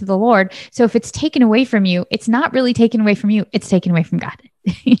gave it to the Lord. So if it's taken away from you, it's not really taken away from you, it's taken away from God.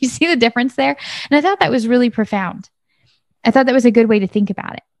 You see the difference there? And I thought that was really profound. I thought that was a good way to think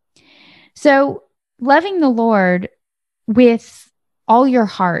about it. So loving the Lord with all your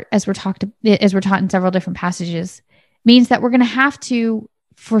heart, as we're taught in several different passages, means that we're going to have to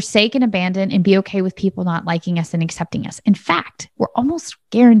forsake and abandon and be okay with people not liking us and accepting us. In fact, we're almost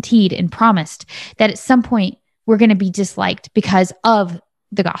guaranteed and promised that at some point we're going to be disliked because of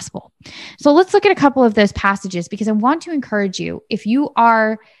the gospel. So let's look at a couple of those passages, because I want to encourage you, if you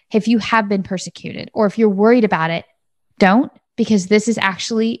have been persecuted or if you're worried about it, Don't, because this is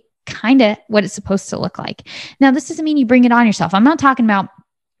actually kind of what it's supposed to look like. Now, this doesn't mean you bring it on yourself. I'm not talking about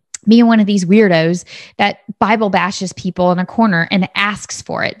being one of these weirdos that Bible bashes people in a corner and asks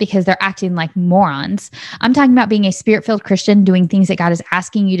for it because they're acting like morons. I'm talking about being a spirit-filled Christian, doing things that God is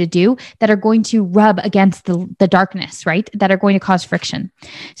asking you to do that are going to rub against the darkness, right? That are going to cause friction.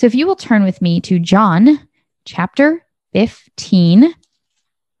 So if you will turn with me to John chapter 15,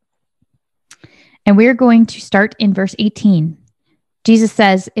 and we're going to start in verse 18. Jesus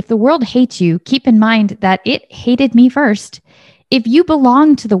says, "If the world hates you, keep in mind that it hated me first. If you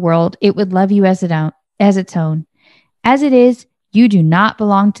belong to the world, it would love you as its own. As it is, you do not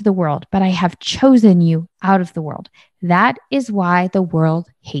belong to the world, but I have chosen you out of the world. That is why the world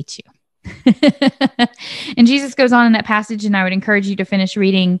hates you." And Jesus goes on in that passage, and I would encourage you to finish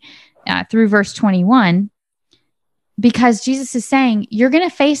reading through verse 21, because Jesus is saying, you're going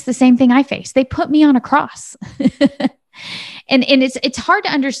to face the same thing I face. They put me on a cross. And it's hard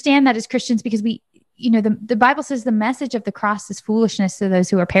to understand that as Christians, because the Bible says the message of the cross is foolishness to those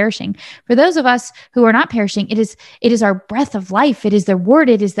who are perishing. For those of us who are not perishing, it is our breath of life. It is their word.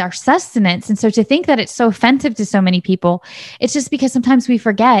 It is our sustenance. And so to think that it's so offensive to so many people, it's just because sometimes we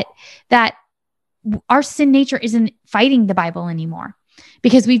forget that our sin nature isn't fighting the Bible anymore,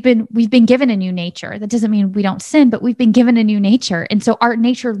 because we've been given a new nature. That doesn't mean we don't sin, but we've been given a new nature. And so our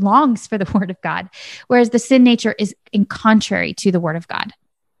nature longs for the word of God, whereas the sin nature is in contrary to the word of God.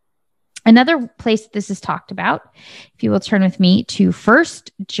 Another place this is talked about, if you will turn with me to 1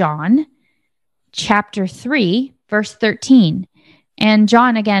 John chapter 3, verse 13. And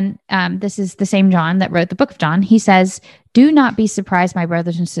John, again, this is the same John that wrote the book of John. He says, "Do not be surprised, my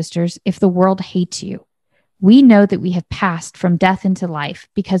brothers and sisters, if the world hates you. We know that we have passed from death into life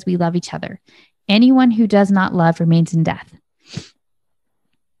because we love each other. Anyone who does not love remains in death."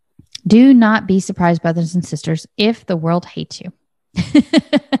 Do not be surprised, brothers and sisters, if the world hates you.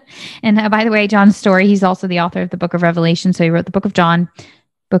 And by the way, John's story, he's also the author of the book of Revelation. So he wrote the book of John,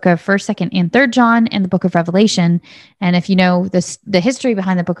 book of 1st, 2nd, and 3rd John, and the book of Revelation. And if you know the history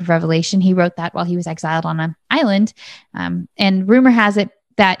behind the book of Revelation, he wrote that while he was exiled on an island. And rumor has it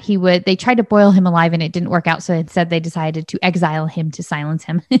that they tried to boil him alive and it didn't work out. So instead they decided to exile him to silence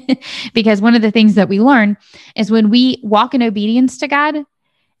him. Because one of the things that we learn is when we walk in obedience to God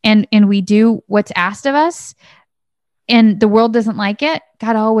and we do what's asked of us, and the world doesn't like it,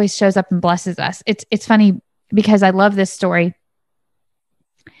 God always shows up and blesses us. It's funny because I love this story.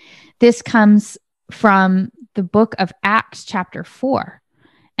 This comes from the book of Acts chapter 4.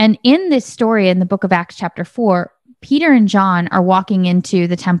 And in this story, in the book of Acts chapter 4, Peter and John are walking into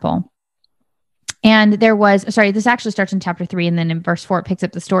the temple. And this actually starts in chapter 3, and then in verse 4, it picks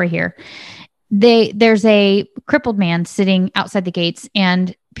up the story here. There's a crippled man sitting outside the gates,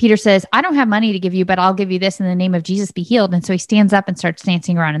 and Peter says, "I don't have money to give you, but I'll give you this in the name of Jesus, be healed." And so he stands up and starts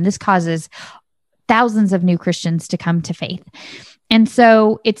dancing around. And this causes thousands of new Christians to come to faith. And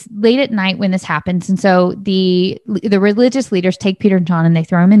so it's late at night when this happens. And so the religious leaders take Peter and John and they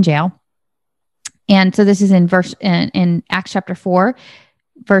throw them in jail. And so this is in Acts chapter 4,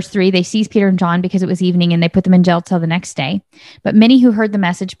 verse 3. They seized Peter and John because it was evening, and they put them in jail till the next day. But many who heard the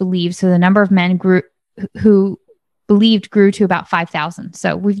message believed. So the number of men who believed grew to about 5,000.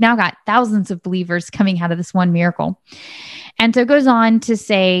 So we've now got thousands of believers coming out of this one miracle. And so it goes on to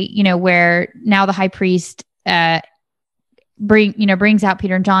say, where now the high priest brings out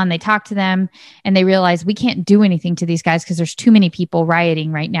Peter and John. They talk to them and they realize we can't do anything to these guys because there's too many people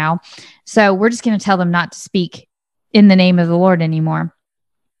rioting right now. So we're just going to tell them not to speak in the name of the Lord anymore.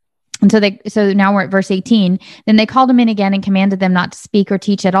 And so now we're at verse 18. Then they called them in again and commanded them not to speak or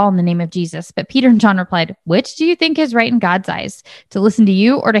teach at all in the name of Jesus. But Peter and John replied, "Which do you think is right in God's eyes, to listen to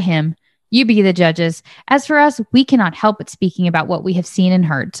you or to him? You be the judges. As for us, we cannot help but speaking about what we have seen and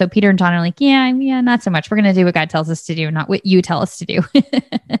heard." So Peter and John are like, yeah, not so much. We're going to do what God tells us to do, not what you tell us to do.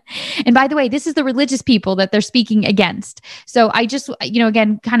 And by the way, this is the religious people that they're speaking against. So I just,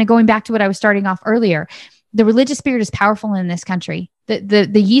 again, kind of going back to what I was starting off earlier, the religious spirit is powerful in this country. The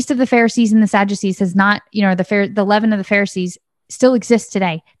yeast of the Pharisees and the Sadducees has not, the leaven of the Pharisees still exists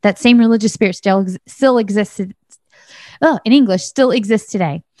today. That same religious spirit still exists. In English, still exists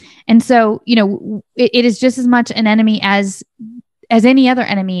today. And so, it is just as much an enemy as any other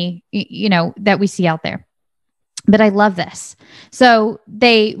enemy, that we see out there. But I love this. So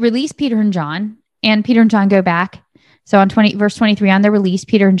they release Peter and John, and Peter and John go back. So on verse 23, on their release,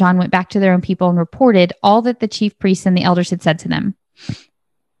 Peter and John went back to their own people and reported all that the chief priests and the elders had said to them.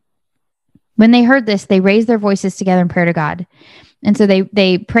 When they heard this, they raised their voices together in prayer to God. And so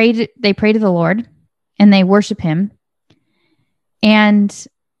they pray to the Lord and they worship him. And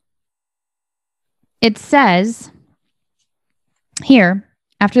it says Here,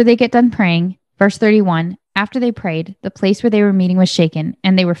 after they get done praying, verse 31, after they prayed, the place where they were meeting was shaken,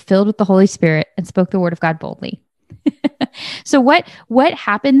 and they were filled with the Holy Spirit and spoke the word of God boldly. So what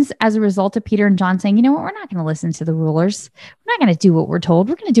happens as a result of Peter and John saying, you know what, we're not going to listen to the rulers. We're not going to do what we're told.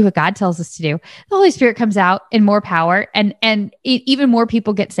 We're going to do what God tells us to do. The Holy Spirit comes out in more power, and even more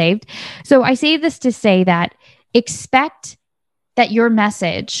people get saved. So I say this to say that expect that your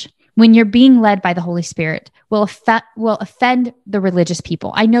message, when you're being led by the Holy Spirit, will offend the religious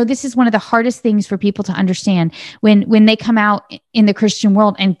people. I know this is one of the hardest things for people to understand when they come out in the Christian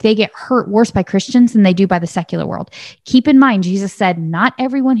world and they get hurt worse by Christians than they do by the secular world. Keep in mind, Jesus said, not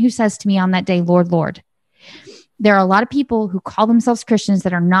everyone who says to me on that day, Lord, Lord. There are a lot of people who call themselves Christians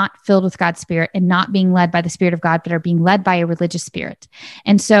that are not filled with God's Spirit and not being led by the Spirit of God, but are being led by a religious spirit.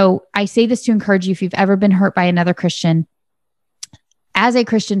 And so I say this to encourage you, if you've ever been hurt by another Christian, as a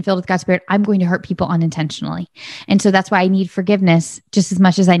Christian filled with God's Spirit, I'm going to hurt people unintentionally. And so that's why I need forgiveness just as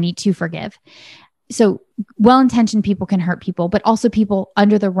much as I need to forgive. So well-intentioned people can hurt people, but also people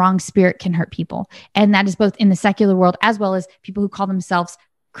under the wrong spirit can hurt people. And that is both in the secular world as well as people who call themselves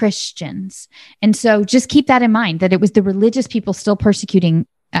Christians. And so just keep that in mind, that it was the religious people still persecuting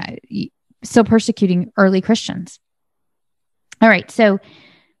early Christians. All right. So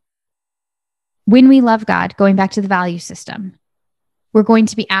when we love God, going back to the value system, we're going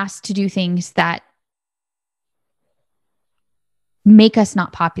to be asked to do things that make us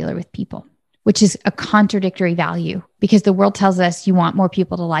not popular with people, which is a contradictory value, because the world tells us you want more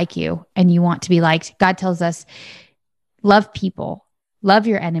people to like you and you want to be liked. God tells us, love people, love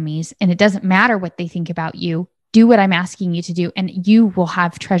your enemies, and it doesn't matter what they think about you. Do what I'm asking you to do, and you will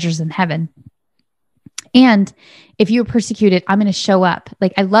have treasures in heaven. And if you're persecuted, I'm going to show up.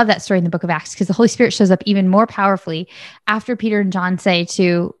 Like, I love that story in the book of Acts, because the Holy Spirit shows up even more powerfully after Peter and John say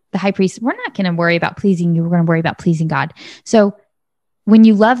to the high priest, we're not going to worry about pleasing you. We're going to worry about pleasing God. So when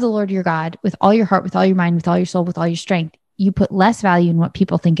you love the Lord your God with all your heart, with all your mind, with all your soul, with all your strength, you put less value in what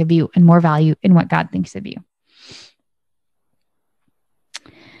people think of you and more value in what God thinks of you.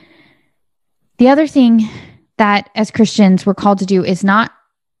 The other thing that as Christians we're called to do is not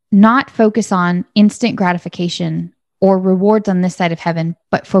focus on instant gratification or rewards on this side of heaven,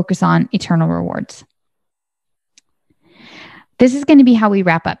 but focus on eternal rewards. This is going to be how we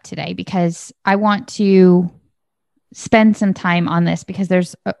wrap up today, because I want to spend some time on this, because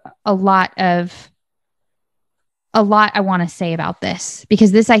there's a lot I want to say about this,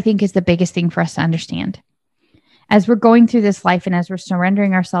 because this, I think, is the biggest thing for us to understand. As we're going through this life and as we're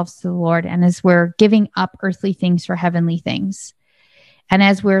surrendering ourselves to the Lord, and as we're giving up earthly things for heavenly things, and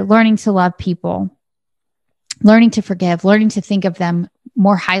as we're learning to love people, learning to forgive, learning to think of them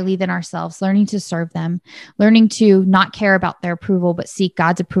more highly than ourselves, learning to serve them, learning to not care about their approval, but seek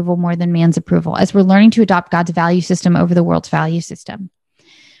God's approval more than man's approval, as we're learning to adopt God's value system over the world's value system,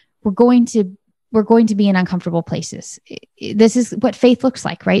 we're going to be in uncomfortable places. This is what faith looks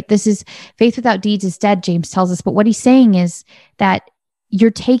like, right? This is faith without deeds is dead, James tells us. But what he's saying is that you're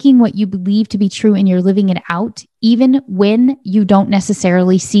taking what you believe to be true and you're living it out, even when you don't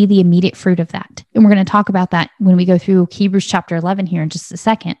necessarily see the immediate fruit of that. And we're going to talk about that when we go through Hebrews chapter 11 here in just a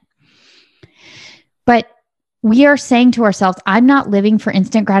second. But we are saying to ourselves, I'm not living for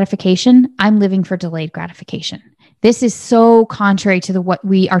instant gratification. I'm living for delayed gratification. This is so contrary to what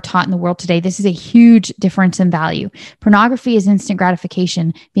we are taught in the world today. This is a huge difference in value. Pornography is instant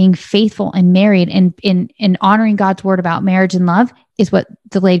gratification. Being faithful and married and in honoring God's word about marriage and love is what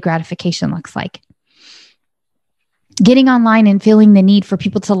delayed gratification looks like. Getting online and feeling the need for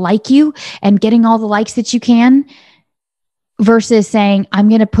people to like you and getting all the likes that you can, versus saying, I'm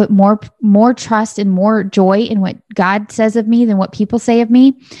going to put more trust and more joy in what God says of me than what people say of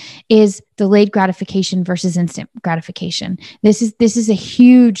me, is delayed gratification versus instant gratification. This is a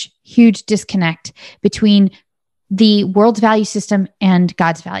huge, huge disconnect between the world's value system and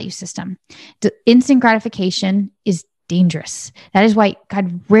God's value system. Instant gratification is dangerous. That is why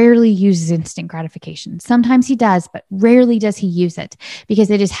God rarely uses instant gratification. Sometimes he does, but rarely does he use it, because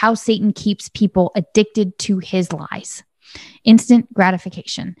it is how Satan keeps people addicted to his lies. Instant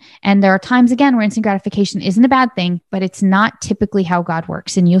gratification. And there are times, again, where instant gratification isn't a bad thing, but it's not typically how God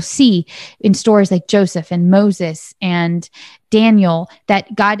works. And you'll see in stories like Joseph and Moses and Daniel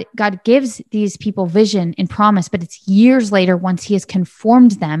that God gives these people vision and promise, but it's years later, once he has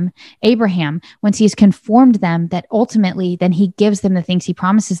conformed them, Abraham, once he has conformed them, that ultimately then he gives them the things he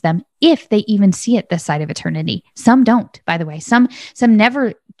promises them, if they even see it this side of eternity. Some don't, by the way. Some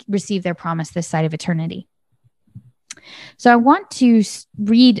never receive their promise this side of eternity. So I want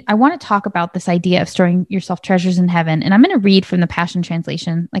to talk about this idea of storing yourself treasures in heaven. And I'm going to read from the Passion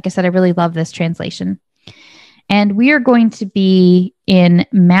Translation. Like I said, I really love this translation. And we are going to be in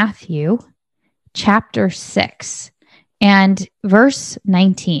Matthew chapter 6 and verse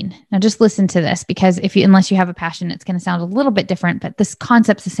 19. Now just listen to this, because unless you have a passion, it's going to sound a little bit different, but this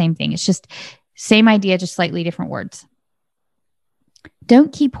concept's the same thing. It's just same idea, just slightly different words.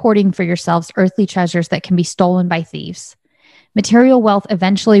 Don't keep hoarding for yourselves earthly treasures that can be stolen by thieves. Material wealth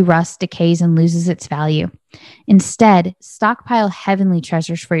eventually rusts, decays, and loses its value. Instead, stockpile heavenly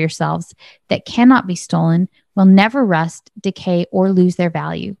treasures for yourselves that cannot be stolen, will never rust, decay, or lose their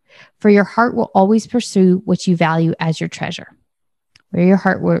value. For your heart will always pursue what you value as your treasure. Where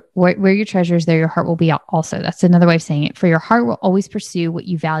your treasure is, there your heart will be also. That's another way of saying it. For your heart will always pursue what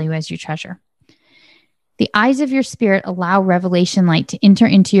you value as your treasure. The eyes of your spirit allow revelation light to enter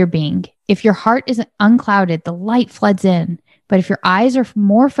into your being. If your heart is unclouded, the light floods in. But if your eyes are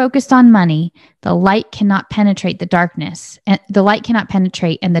more focused on money, the light cannot penetrate the darkness, and the light cannot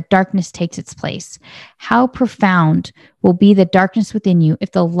penetrate, and the darkness takes its place. How profound will be the darkness within you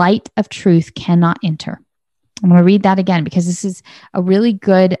if the light of truth cannot enter? I'm going to read that again, because this is a really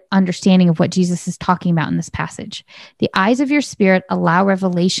good understanding of what Jesus is talking about in this passage. The eyes of your spirit allow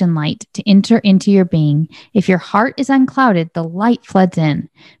revelation light to enter into your being. If your heart is unclouded, the light floods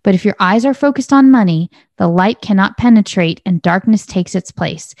in. But if your eyes are focused on money, the light cannot penetrate and darkness takes its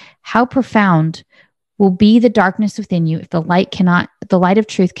place. How profound will be the darkness within you if the light of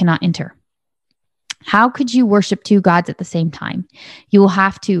truth cannot enter? How could you worship two gods at the same time? You will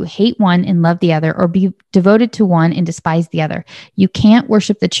have to hate one and love the other, or be devoted to one and despise the other. You can't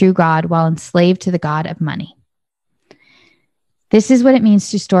worship the true God while enslaved to the God of money. This is what it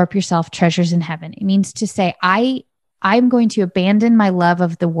means to store up yourself treasures in heaven. It means to say, I'm going to abandon my love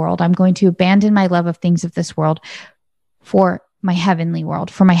of the world. I'm going to abandon my love of things of this world for my heavenly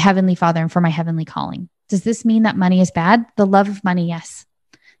world, for my heavenly Father, and for my heavenly calling. Does this mean that money is bad? The love of money, yes.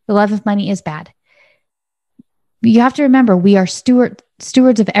 The love of money is bad. You have to remember, we are stewards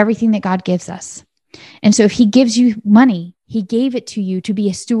of everything that God gives us. And so if he gives you money, he gave it to you to be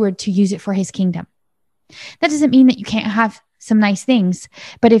a steward, to use it for his kingdom. That doesn't mean that you can't have some nice things.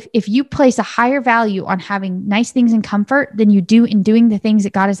 But if you place a higher value on having nice things and comfort than you do in doing the things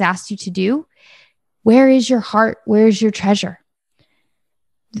that God has asked you to do, where is your heart? Where is your treasure?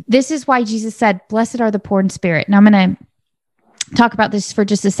 This is why Jesus said, blessed are the poor in spirit. Now I'm going to talk about this for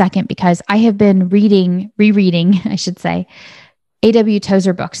just a second, because I have been rereading, I should say, A.W.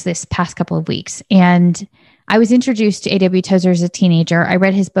 Tozer books this past couple of weeks. And I was introduced to A.W. Tozer as a teenager. I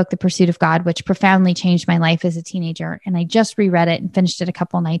read his book, The Pursuit of God, which profoundly changed my life as a teenager. And I just reread it and finished it a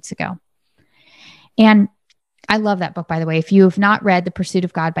couple nights ago. And I love that book, by the way. If you have not read The Pursuit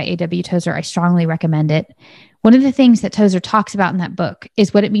of God by A.W. Tozer, I strongly recommend it. One of the things that Tozer talks about in that book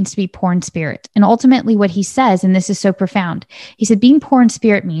is what it means to be poor in spirit. And ultimately what he says, and this is so profound, he said, being poor in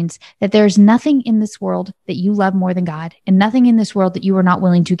spirit means that there's nothing in this world that you love more than God, and nothing in this world that you are not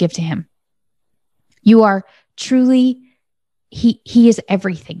willing to give to him. You are truly, he is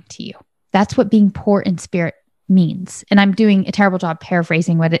everything to you. That's what being poor in spirit means. And I'm doing a terrible job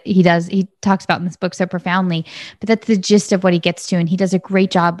paraphrasing what he does. He talks about in this book so profoundly, but that's the gist of what he gets to. And he does a great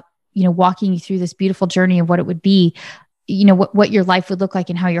job, walking you through this beautiful journey of what it would be, what your life would look like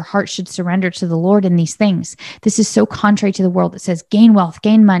and how your heart should surrender to the Lord in these things. This is so contrary to the world that says, gain wealth,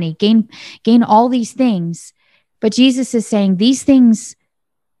 gain money, gain all these things. But Jesus is saying these things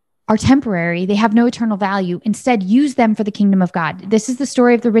are temporary. They have no eternal value. Instead, use them for the kingdom of God. This is the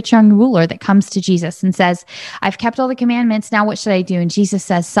story of the rich young ruler that comes to Jesus and says, I've kept all the commandments. Now what should I do? And Jesus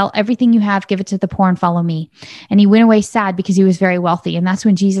says, sell everything you have, give it to the poor, and follow me. And he went away sad because he was very wealthy. And that's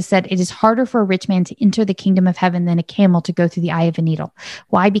when Jesus said, it is harder for a rich man to enter the kingdom of heaven than a camel to go through the eye of a needle.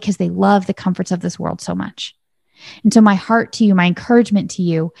 Why? Because they love the comforts of this world so much. And so my heart to you, my encouragement to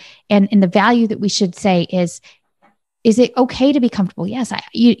you, and the value that we should say is it okay to be comfortable? Yes.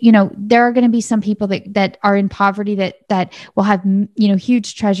 There are going to be some people that are in poverty that will have,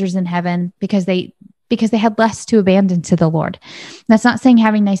 huge treasures in heaven because they had less to abandon to the Lord. That's not saying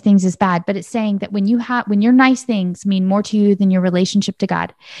having nice things is bad, but it's saying that when your nice things mean more to you than your relationship to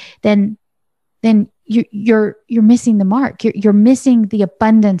God, then you're missing the mark. You're missing the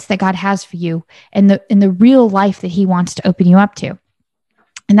abundance that God has for you and the real life that he wants to open you up to.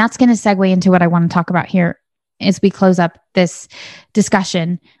 And that's going to segue into what I want to talk about here as we close up this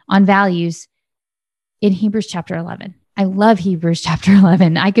discussion on values in Hebrews chapter 11. I love Hebrews chapter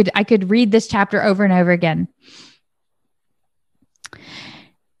 11. I could read this chapter over and over again.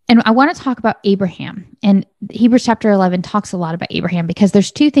 And I want to talk about Abraham. And Hebrews chapter 11 talks a lot about Abraham because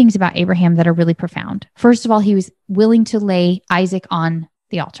there's two things about Abraham that are really profound. First of all, he was willing to lay Isaac on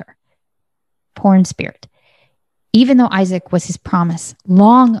the altar, poor in spirit. Even though Isaac was his promise,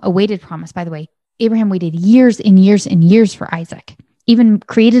 long awaited promise, by the way, Abraham waited years and years and years for Isaac, even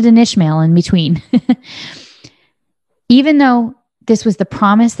created an Ishmael in between. Even though this was the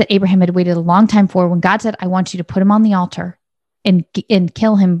promise that Abraham had waited a long time for, when God said, I want you to put him on the altar and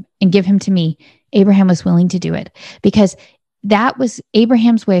kill him and give him to me, Abraham was willing to do it, because that was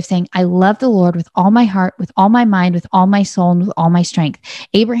Abraham's way of saying, I love the Lord with all my heart, with all my mind, with all my soul, and with all my strength.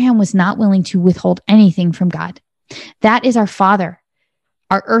 Abraham was not willing to withhold anything from God. That is our Father,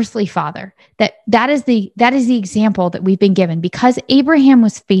 our earthly Father. That is the example that we've been given. Because Abraham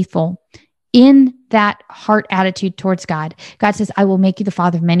was faithful in that heart attitude towards God, God says, I will make you the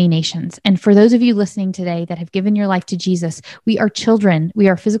father of many nations. And for those of you listening today that have given your life to Jesus, we are children. We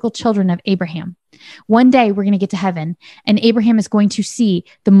are physical children of Abraham. One day we're going to get to heaven, and Abraham is going to see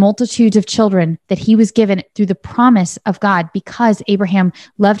the multitudes of children that he was given through the promise of God, because Abraham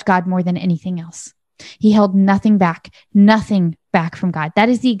loved God more than anything else. He held nothing back from God. That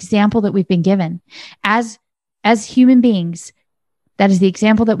is the example that we've been given. As human beings, that is the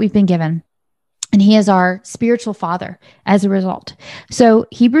example that we've been given. And he is our spiritual father as a result. So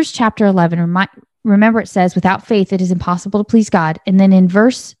Hebrews chapter 11, remember it says, without faith, it is impossible to please God. And then in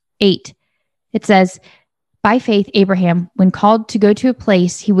verse 8, it says, by faith, Abraham, when called to go to a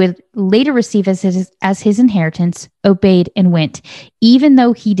place he would later receive as his inheritance, obeyed and went, even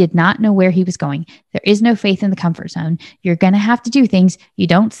though he did not know where he was going. There is no faith in the comfort zone. You're going to have to do things you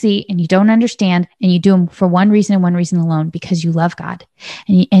don't see and you don't understand, and you do them for one reason and one reason alone, because you love God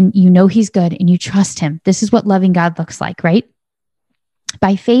and you know he's good and you trust him. This is what loving God looks like, right?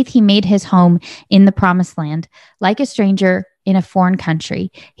 By faith, he made his home in the promised land, like a stranger in a foreign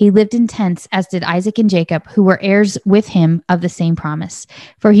country. He lived in tents, as did Isaac and Jacob, who were heirs with him of the same promise.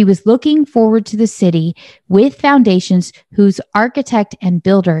 For he was looking forward to the city with foundations, whose architect and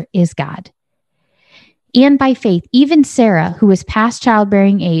builder is God. And by faith, even Sarah, who was past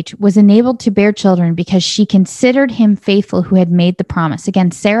childbearing age, was enabled to bear children because she considered him faithful who had made the promise.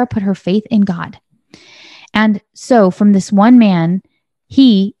 Again, Sarah put her faith in God. And so from this one man,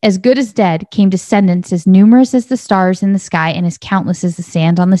 he, as good as dead, came descendants as numerous as the stars in the sky and as countless as the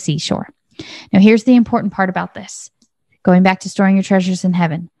sand on the seashore. Now, here's the important part about this. Going back to storing your treasures in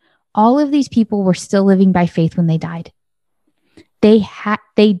heaven. All of these people were still living by faith when they died. They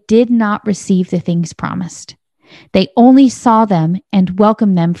did not receive the things promised. They only saw them and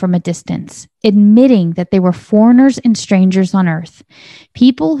welcomed them from a distance, admitting that they were foreigners and strangers on earth.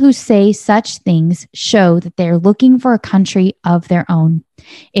 People who say such things show that they are looking for a country of their own.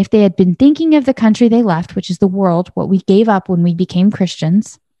 If they had been thinking of the country they left, which is the world, what we gave up when we became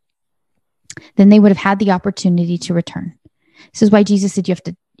Christians, then they would have had the opportunity to return. This is why Jesus said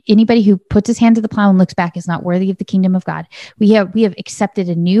anybody who puts his hand to the plow and looks back is not worthy of the kingdom of God. We have accepted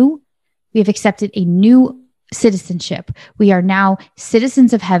a new citizenship. We are now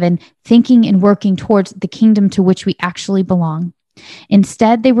citizens of heaven, thinking and working towards the kingdom to which we actually belong.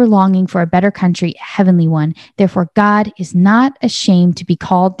 Instead, they were longing for a better country, a heavenly one. Therefore, God is not ashamed to be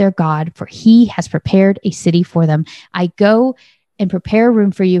called their God, for he has prepared a city for them. I go and prepare a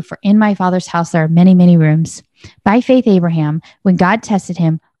room for you, for in my Father's house there are many, many rooms. By faith, Abraham, when God tested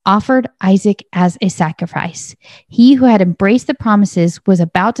him, offered Isaac as a sacrifice. He who had embraced the promises was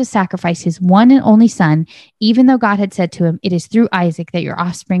about to sacrifice his one and only son, even though God had said to him, it is through Isaac that your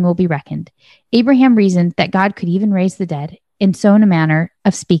offspring will be reckoned. Abraham reasoned that God could even raise the dead, and so in a manner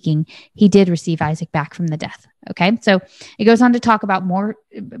of speaking, he did receive Isaac back from the death. Okay, so it goes on to talk about more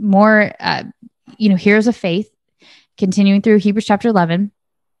heroes of faith, continuing through Hebrews chapter 11.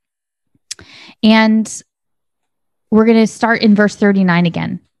 And we're going to start in verse 39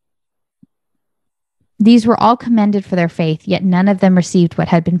 again. These were all commended for their faith, yet none of them received what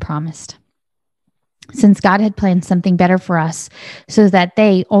had been promised, since God had planned something better for us, so that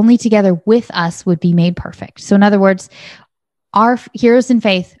they, only together with us, would be made perfect. So in other words, our heroes in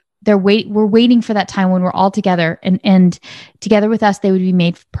faith, we're waiting for that time when we're all together, and together with us, they would be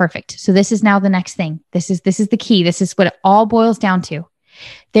made perfect. So this is now the next thing. This is the key. This is what it all boils down to.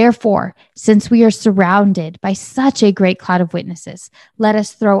 Therefore, since we are surrounded by such a great cloud of witnesses, let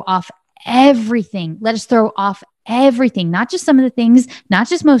us throw off everything. Let us throw off everything, not just some of the things, not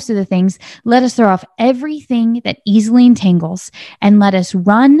just most of the things. Let us throw off everything that easily entangles, and let's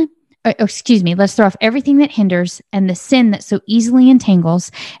throw off everything that hinders and the sin that so easily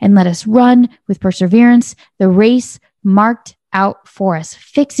entangles, and let us run with perseverance the race marked out for us,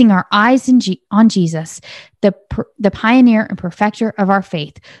 fixing our eyes on Jesus, the pioneer and perfecter of our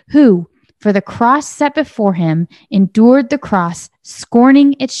faith, who, for the cross set before him, endured the cross,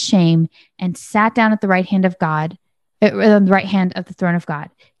 scorning its shame, and sat down at the right hand of God, on the right hand of the throne of God.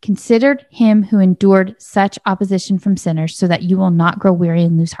 Consider him who endured such opposition from sinners, so that you will not grow weary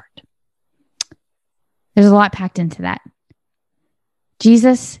and lose heart. There's a lot packed into that.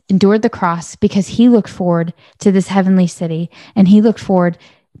 Jesus endured the cross because he looked forward to this heavenly city, and he looked forward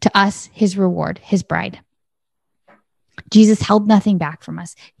to us, his reward, his bride. Jesus held nothing back from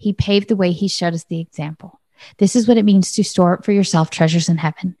us. He paved the way. He showed us the example. This is what it means to store up for yourself treasures in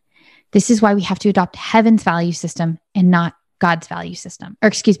heaven. This is why we have to adopt heaven's value system and not God's value system,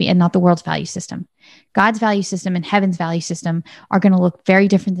 and not the world's value system. God's value system and heaven's value system are going to look very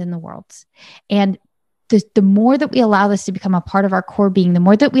different than the world's. And the more that we allow this to become a part of our core being, the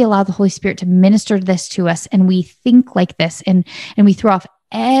more that we allow the Holy Spirit to minister this to us, and we think like this, and we throw off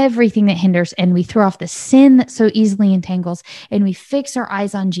everything that hinders, and we throw off the sin that so easily entangles, and we fix our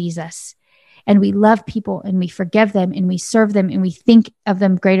eyes on Jesus, and we love people, and we forgive them, and we serve them, and we think of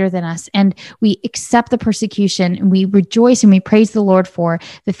them greater than us, and we accept the persecution, and we rejoice and we praise the Lord for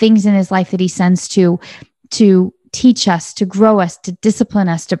the things in his life that he sends to teach us, to grow us, to discipline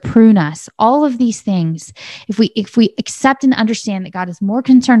us, to prune us, all of these things. If we accept and understand that God is more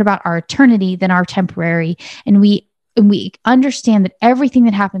concerned about our eternity than our temporary, and we understand that everything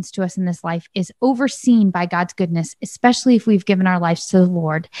that happens to us in this life is overseen by God's goodness, especially if we've given our lives to the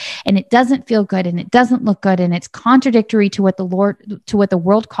Lord, and it doesn't feel good and it doesn't look good, and it's contradictory to what the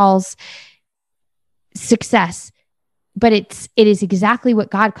world calls success, but it is exactly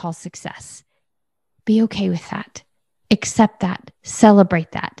what God calls success. Be okay with that. Accept that.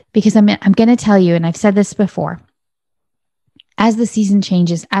 Celebrate that. Because I'm going to tell you, and I've said this before, as the season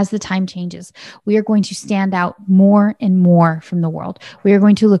changes, as the time changes, we are going to stand out more and more from the world. We are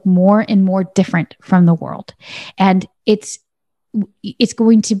going to look more and more different from the world. And it's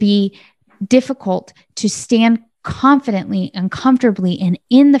going to be difficult to stand confidently and comfortably and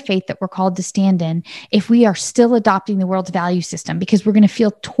in the faith that we're called to stand in if we are still adopting the world's value system, because we're going to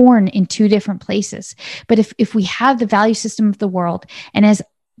feel torn in two different places. But if we have the value system of the world, and as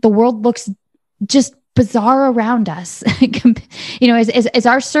the world looks just bizarre around us, as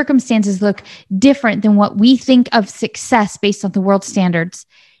our circumstances look different than what we think of success based on the world standards,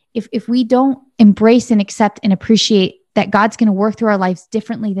 if we don't embrace and accept and appreciate that God's going to work through our lives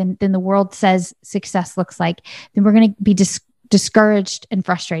differently than the world says success looks like, then we're going to be discouraged and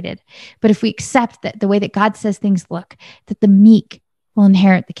frustrated. But if we accept that the way that God says things look, that the meek will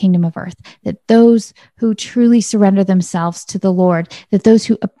inherit the kingdom of earth, that those who truly surrender themselves to the Lord, that those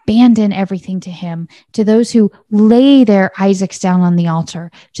who abandon everything to him, to those who lay their Isaacs down on the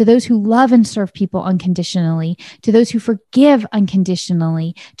altar, to those who love and serve people unconditionally, to those who forgive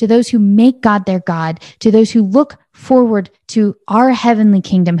unconditionally, to those who make God their God, to those who look forward to our heavenly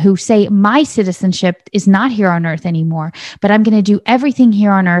kingdom, who say, my citizenship is not here on earth anymore, but I'm going to do everything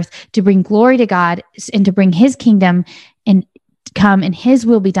here on earth to bring glory to God and to bring his kingdom and come and his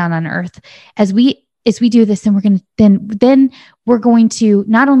will be done on earth. As we do this, then we're going to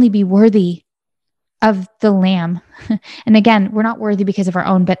not only be worthy of the Lamb, and again, we're not worthy because of our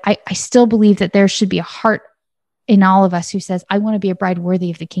own, but I still believe that there should be a heart in all of us who says, I want to be a bride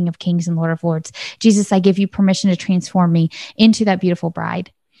worthy of the King of Kings and Lord of Lords. Jesus, I give you permission to transform me into that beautiful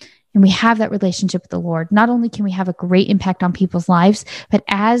bride. And we have that relationship with the Lord. Not only can we have a great impact on people's lives, but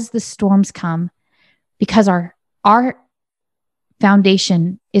as the storms come, because our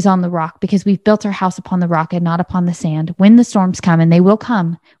foundation is on the rock, because we've built our house upon the rock and not upon the sand, when the storms come, and they will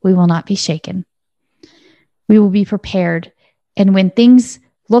come, we will not be shaken. We will be prepared. And when things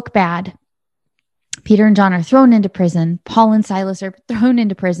look bad, Peter and John are thrown into prison. Paul and Silas are thrown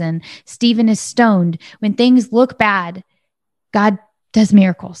into prison. Stephen is stoned. When things look bad, God does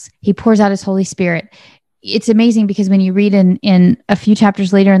miracles. He pours out his Holy Spirit. It's amazing because when you read in a few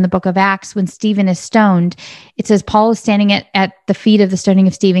chapters later in the book of Acts, when Stephen is stoned, it says Paul is standing at the feet of the stoning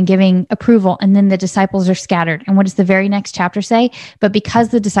of Stephen, giving approval, and then the disciples are scattered. And what does the very next chapter say? But because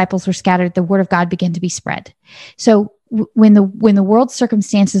the disciples were scattered, the word of God began to be spread. So when the world's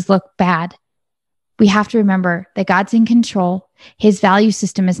circumstances look bad, we have to remember that God's in control. His value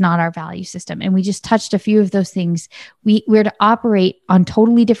system is not our value system. And we just touched a few of those things. We're to operate on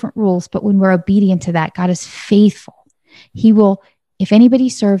totally different rules, but when we're obedient to that, God is faithful. He will, if anybody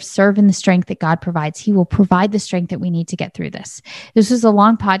serve in the strength that God provides. He will provide the strength that we need to get through this. This was a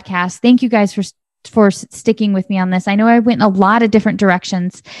long podcast. Thank you guys for sticking with me on this. I know I went in a lot of different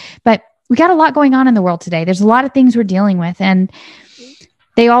directions, but we got a lot going on in the world today. There's a lot of things we're dealing with, and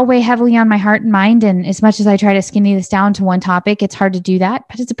they all weigh heavily on my heart and mind. And as much as I try to skinny this down to one topic, it's hard to do that,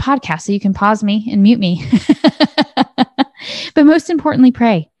 but it's a podcast, so you can pause me and mute me. But most importantly,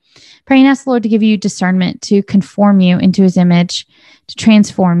 pray. Pray and ask the Lord to give you discernment, to conform you into his image, to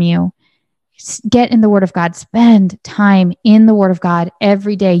transform you. Get in the word of God. Spend time in the word of God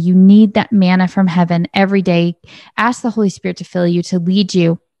every day. You need that manna from heaven every day. Ask the Holy Spirit to fill you, to lead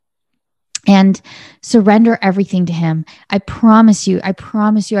you. and surrender everything to him. I promise you,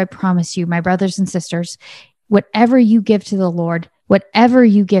 my brothers and sisters, whatever you give to the Lord, whatever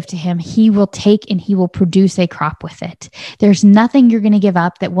you give to him, he will take and he will produce a crop with it. There's nothing you're going to give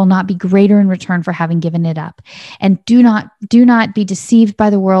up that will not be greater in return for having given it up. And do not be deceived by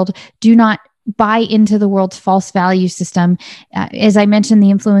the world. Do not buy into the world's false value system. As I mentioned,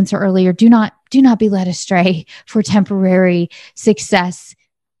 the influencer earlier, do not be led astray for temporary success,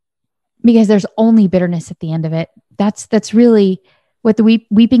 because there's only bitterness at the end of it. That's really what the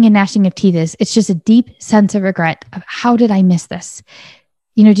weeping and gnashing of teeth is. It's just a deep sense of regret of, how did I miss this?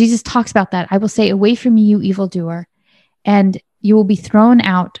 Jesus talks about that. I will say, away from me, you evildoer, and you will be thrown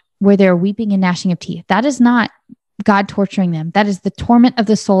out where there are weeping and gnashing of teeth. That is not God torturing them. That is the torment of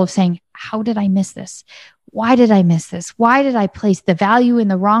the soul of saying, how did I miss this? Why did I miss this? Why did I place the value in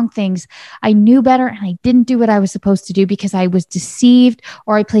the wrong things? I knew better and I didn't do what I was supposed to do because I was deceived,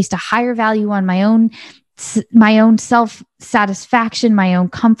 or I placed a higher value on my own self-satisfaction, my own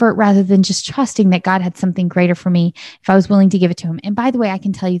comfort, rather than just trusting that God had something greater for me if I was willing to give it to him. And by the way, I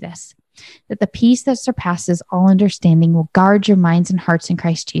can tell you this, that the peace that surpasses all understanding will guard your minds and hearts in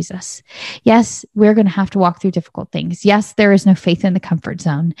Christ Jesus. Yes, we're going to have to walk through difficult things. Yes, there is no faith in the comfort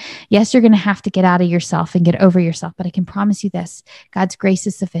zone. Yes, you're going to have to get out of yourself and get over yourself. But I can promise you this, God's grace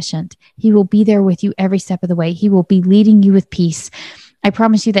is sufficient. He will be there with you every step of the way. He will be leading you with peace. I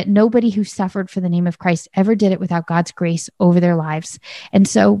promise you that nobody who suffered for the name of Christ ever did it without God's grace over their lives. And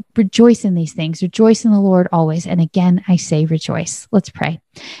so rejoice in these things. Rejoice in the Lord always. And again, I say rejoice. Let's pray.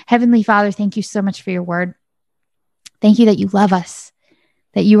 Heavenly Father, thank you so much for your word. Thank you that you love us,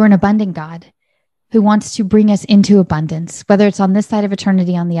 that you are an abundant God who wants to bring us into abundance, whether it's on this side of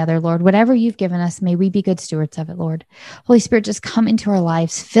eternity, on the other, Lord. Whatever you've given us, may we be good stewards of it, Lord. Holy Spirit, just come into our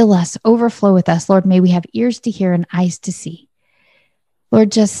lives, fill us, overflow with us. Lord, may we have ears to hear and eyes to see. Lord,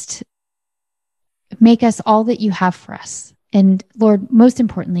 just make us all that you have for us. And Lord, most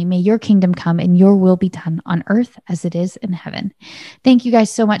importantly, may your kingdom come and your will be done on earth as it is in heaven. Thank you guys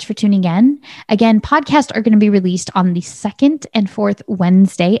so much for tuning in. Again, podcasts are going to be released on the 2nd and 4th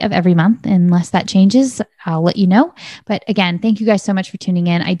Wednesday of every month. Unless that changes, I'll let you know. But again, thank you guys so much for tuning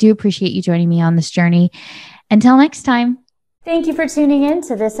in. I do appreciate you joining me on this journey. Until next time. Thank you for tuning in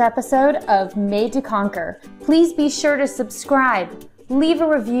to this episode of Made to Conquer. Please be sure to subscribe, leave a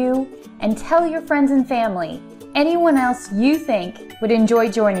review, and tell your friends and family, anyone else you think would enjoy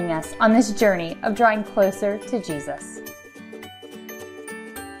joining us on this journey of drawing closer to Jesus.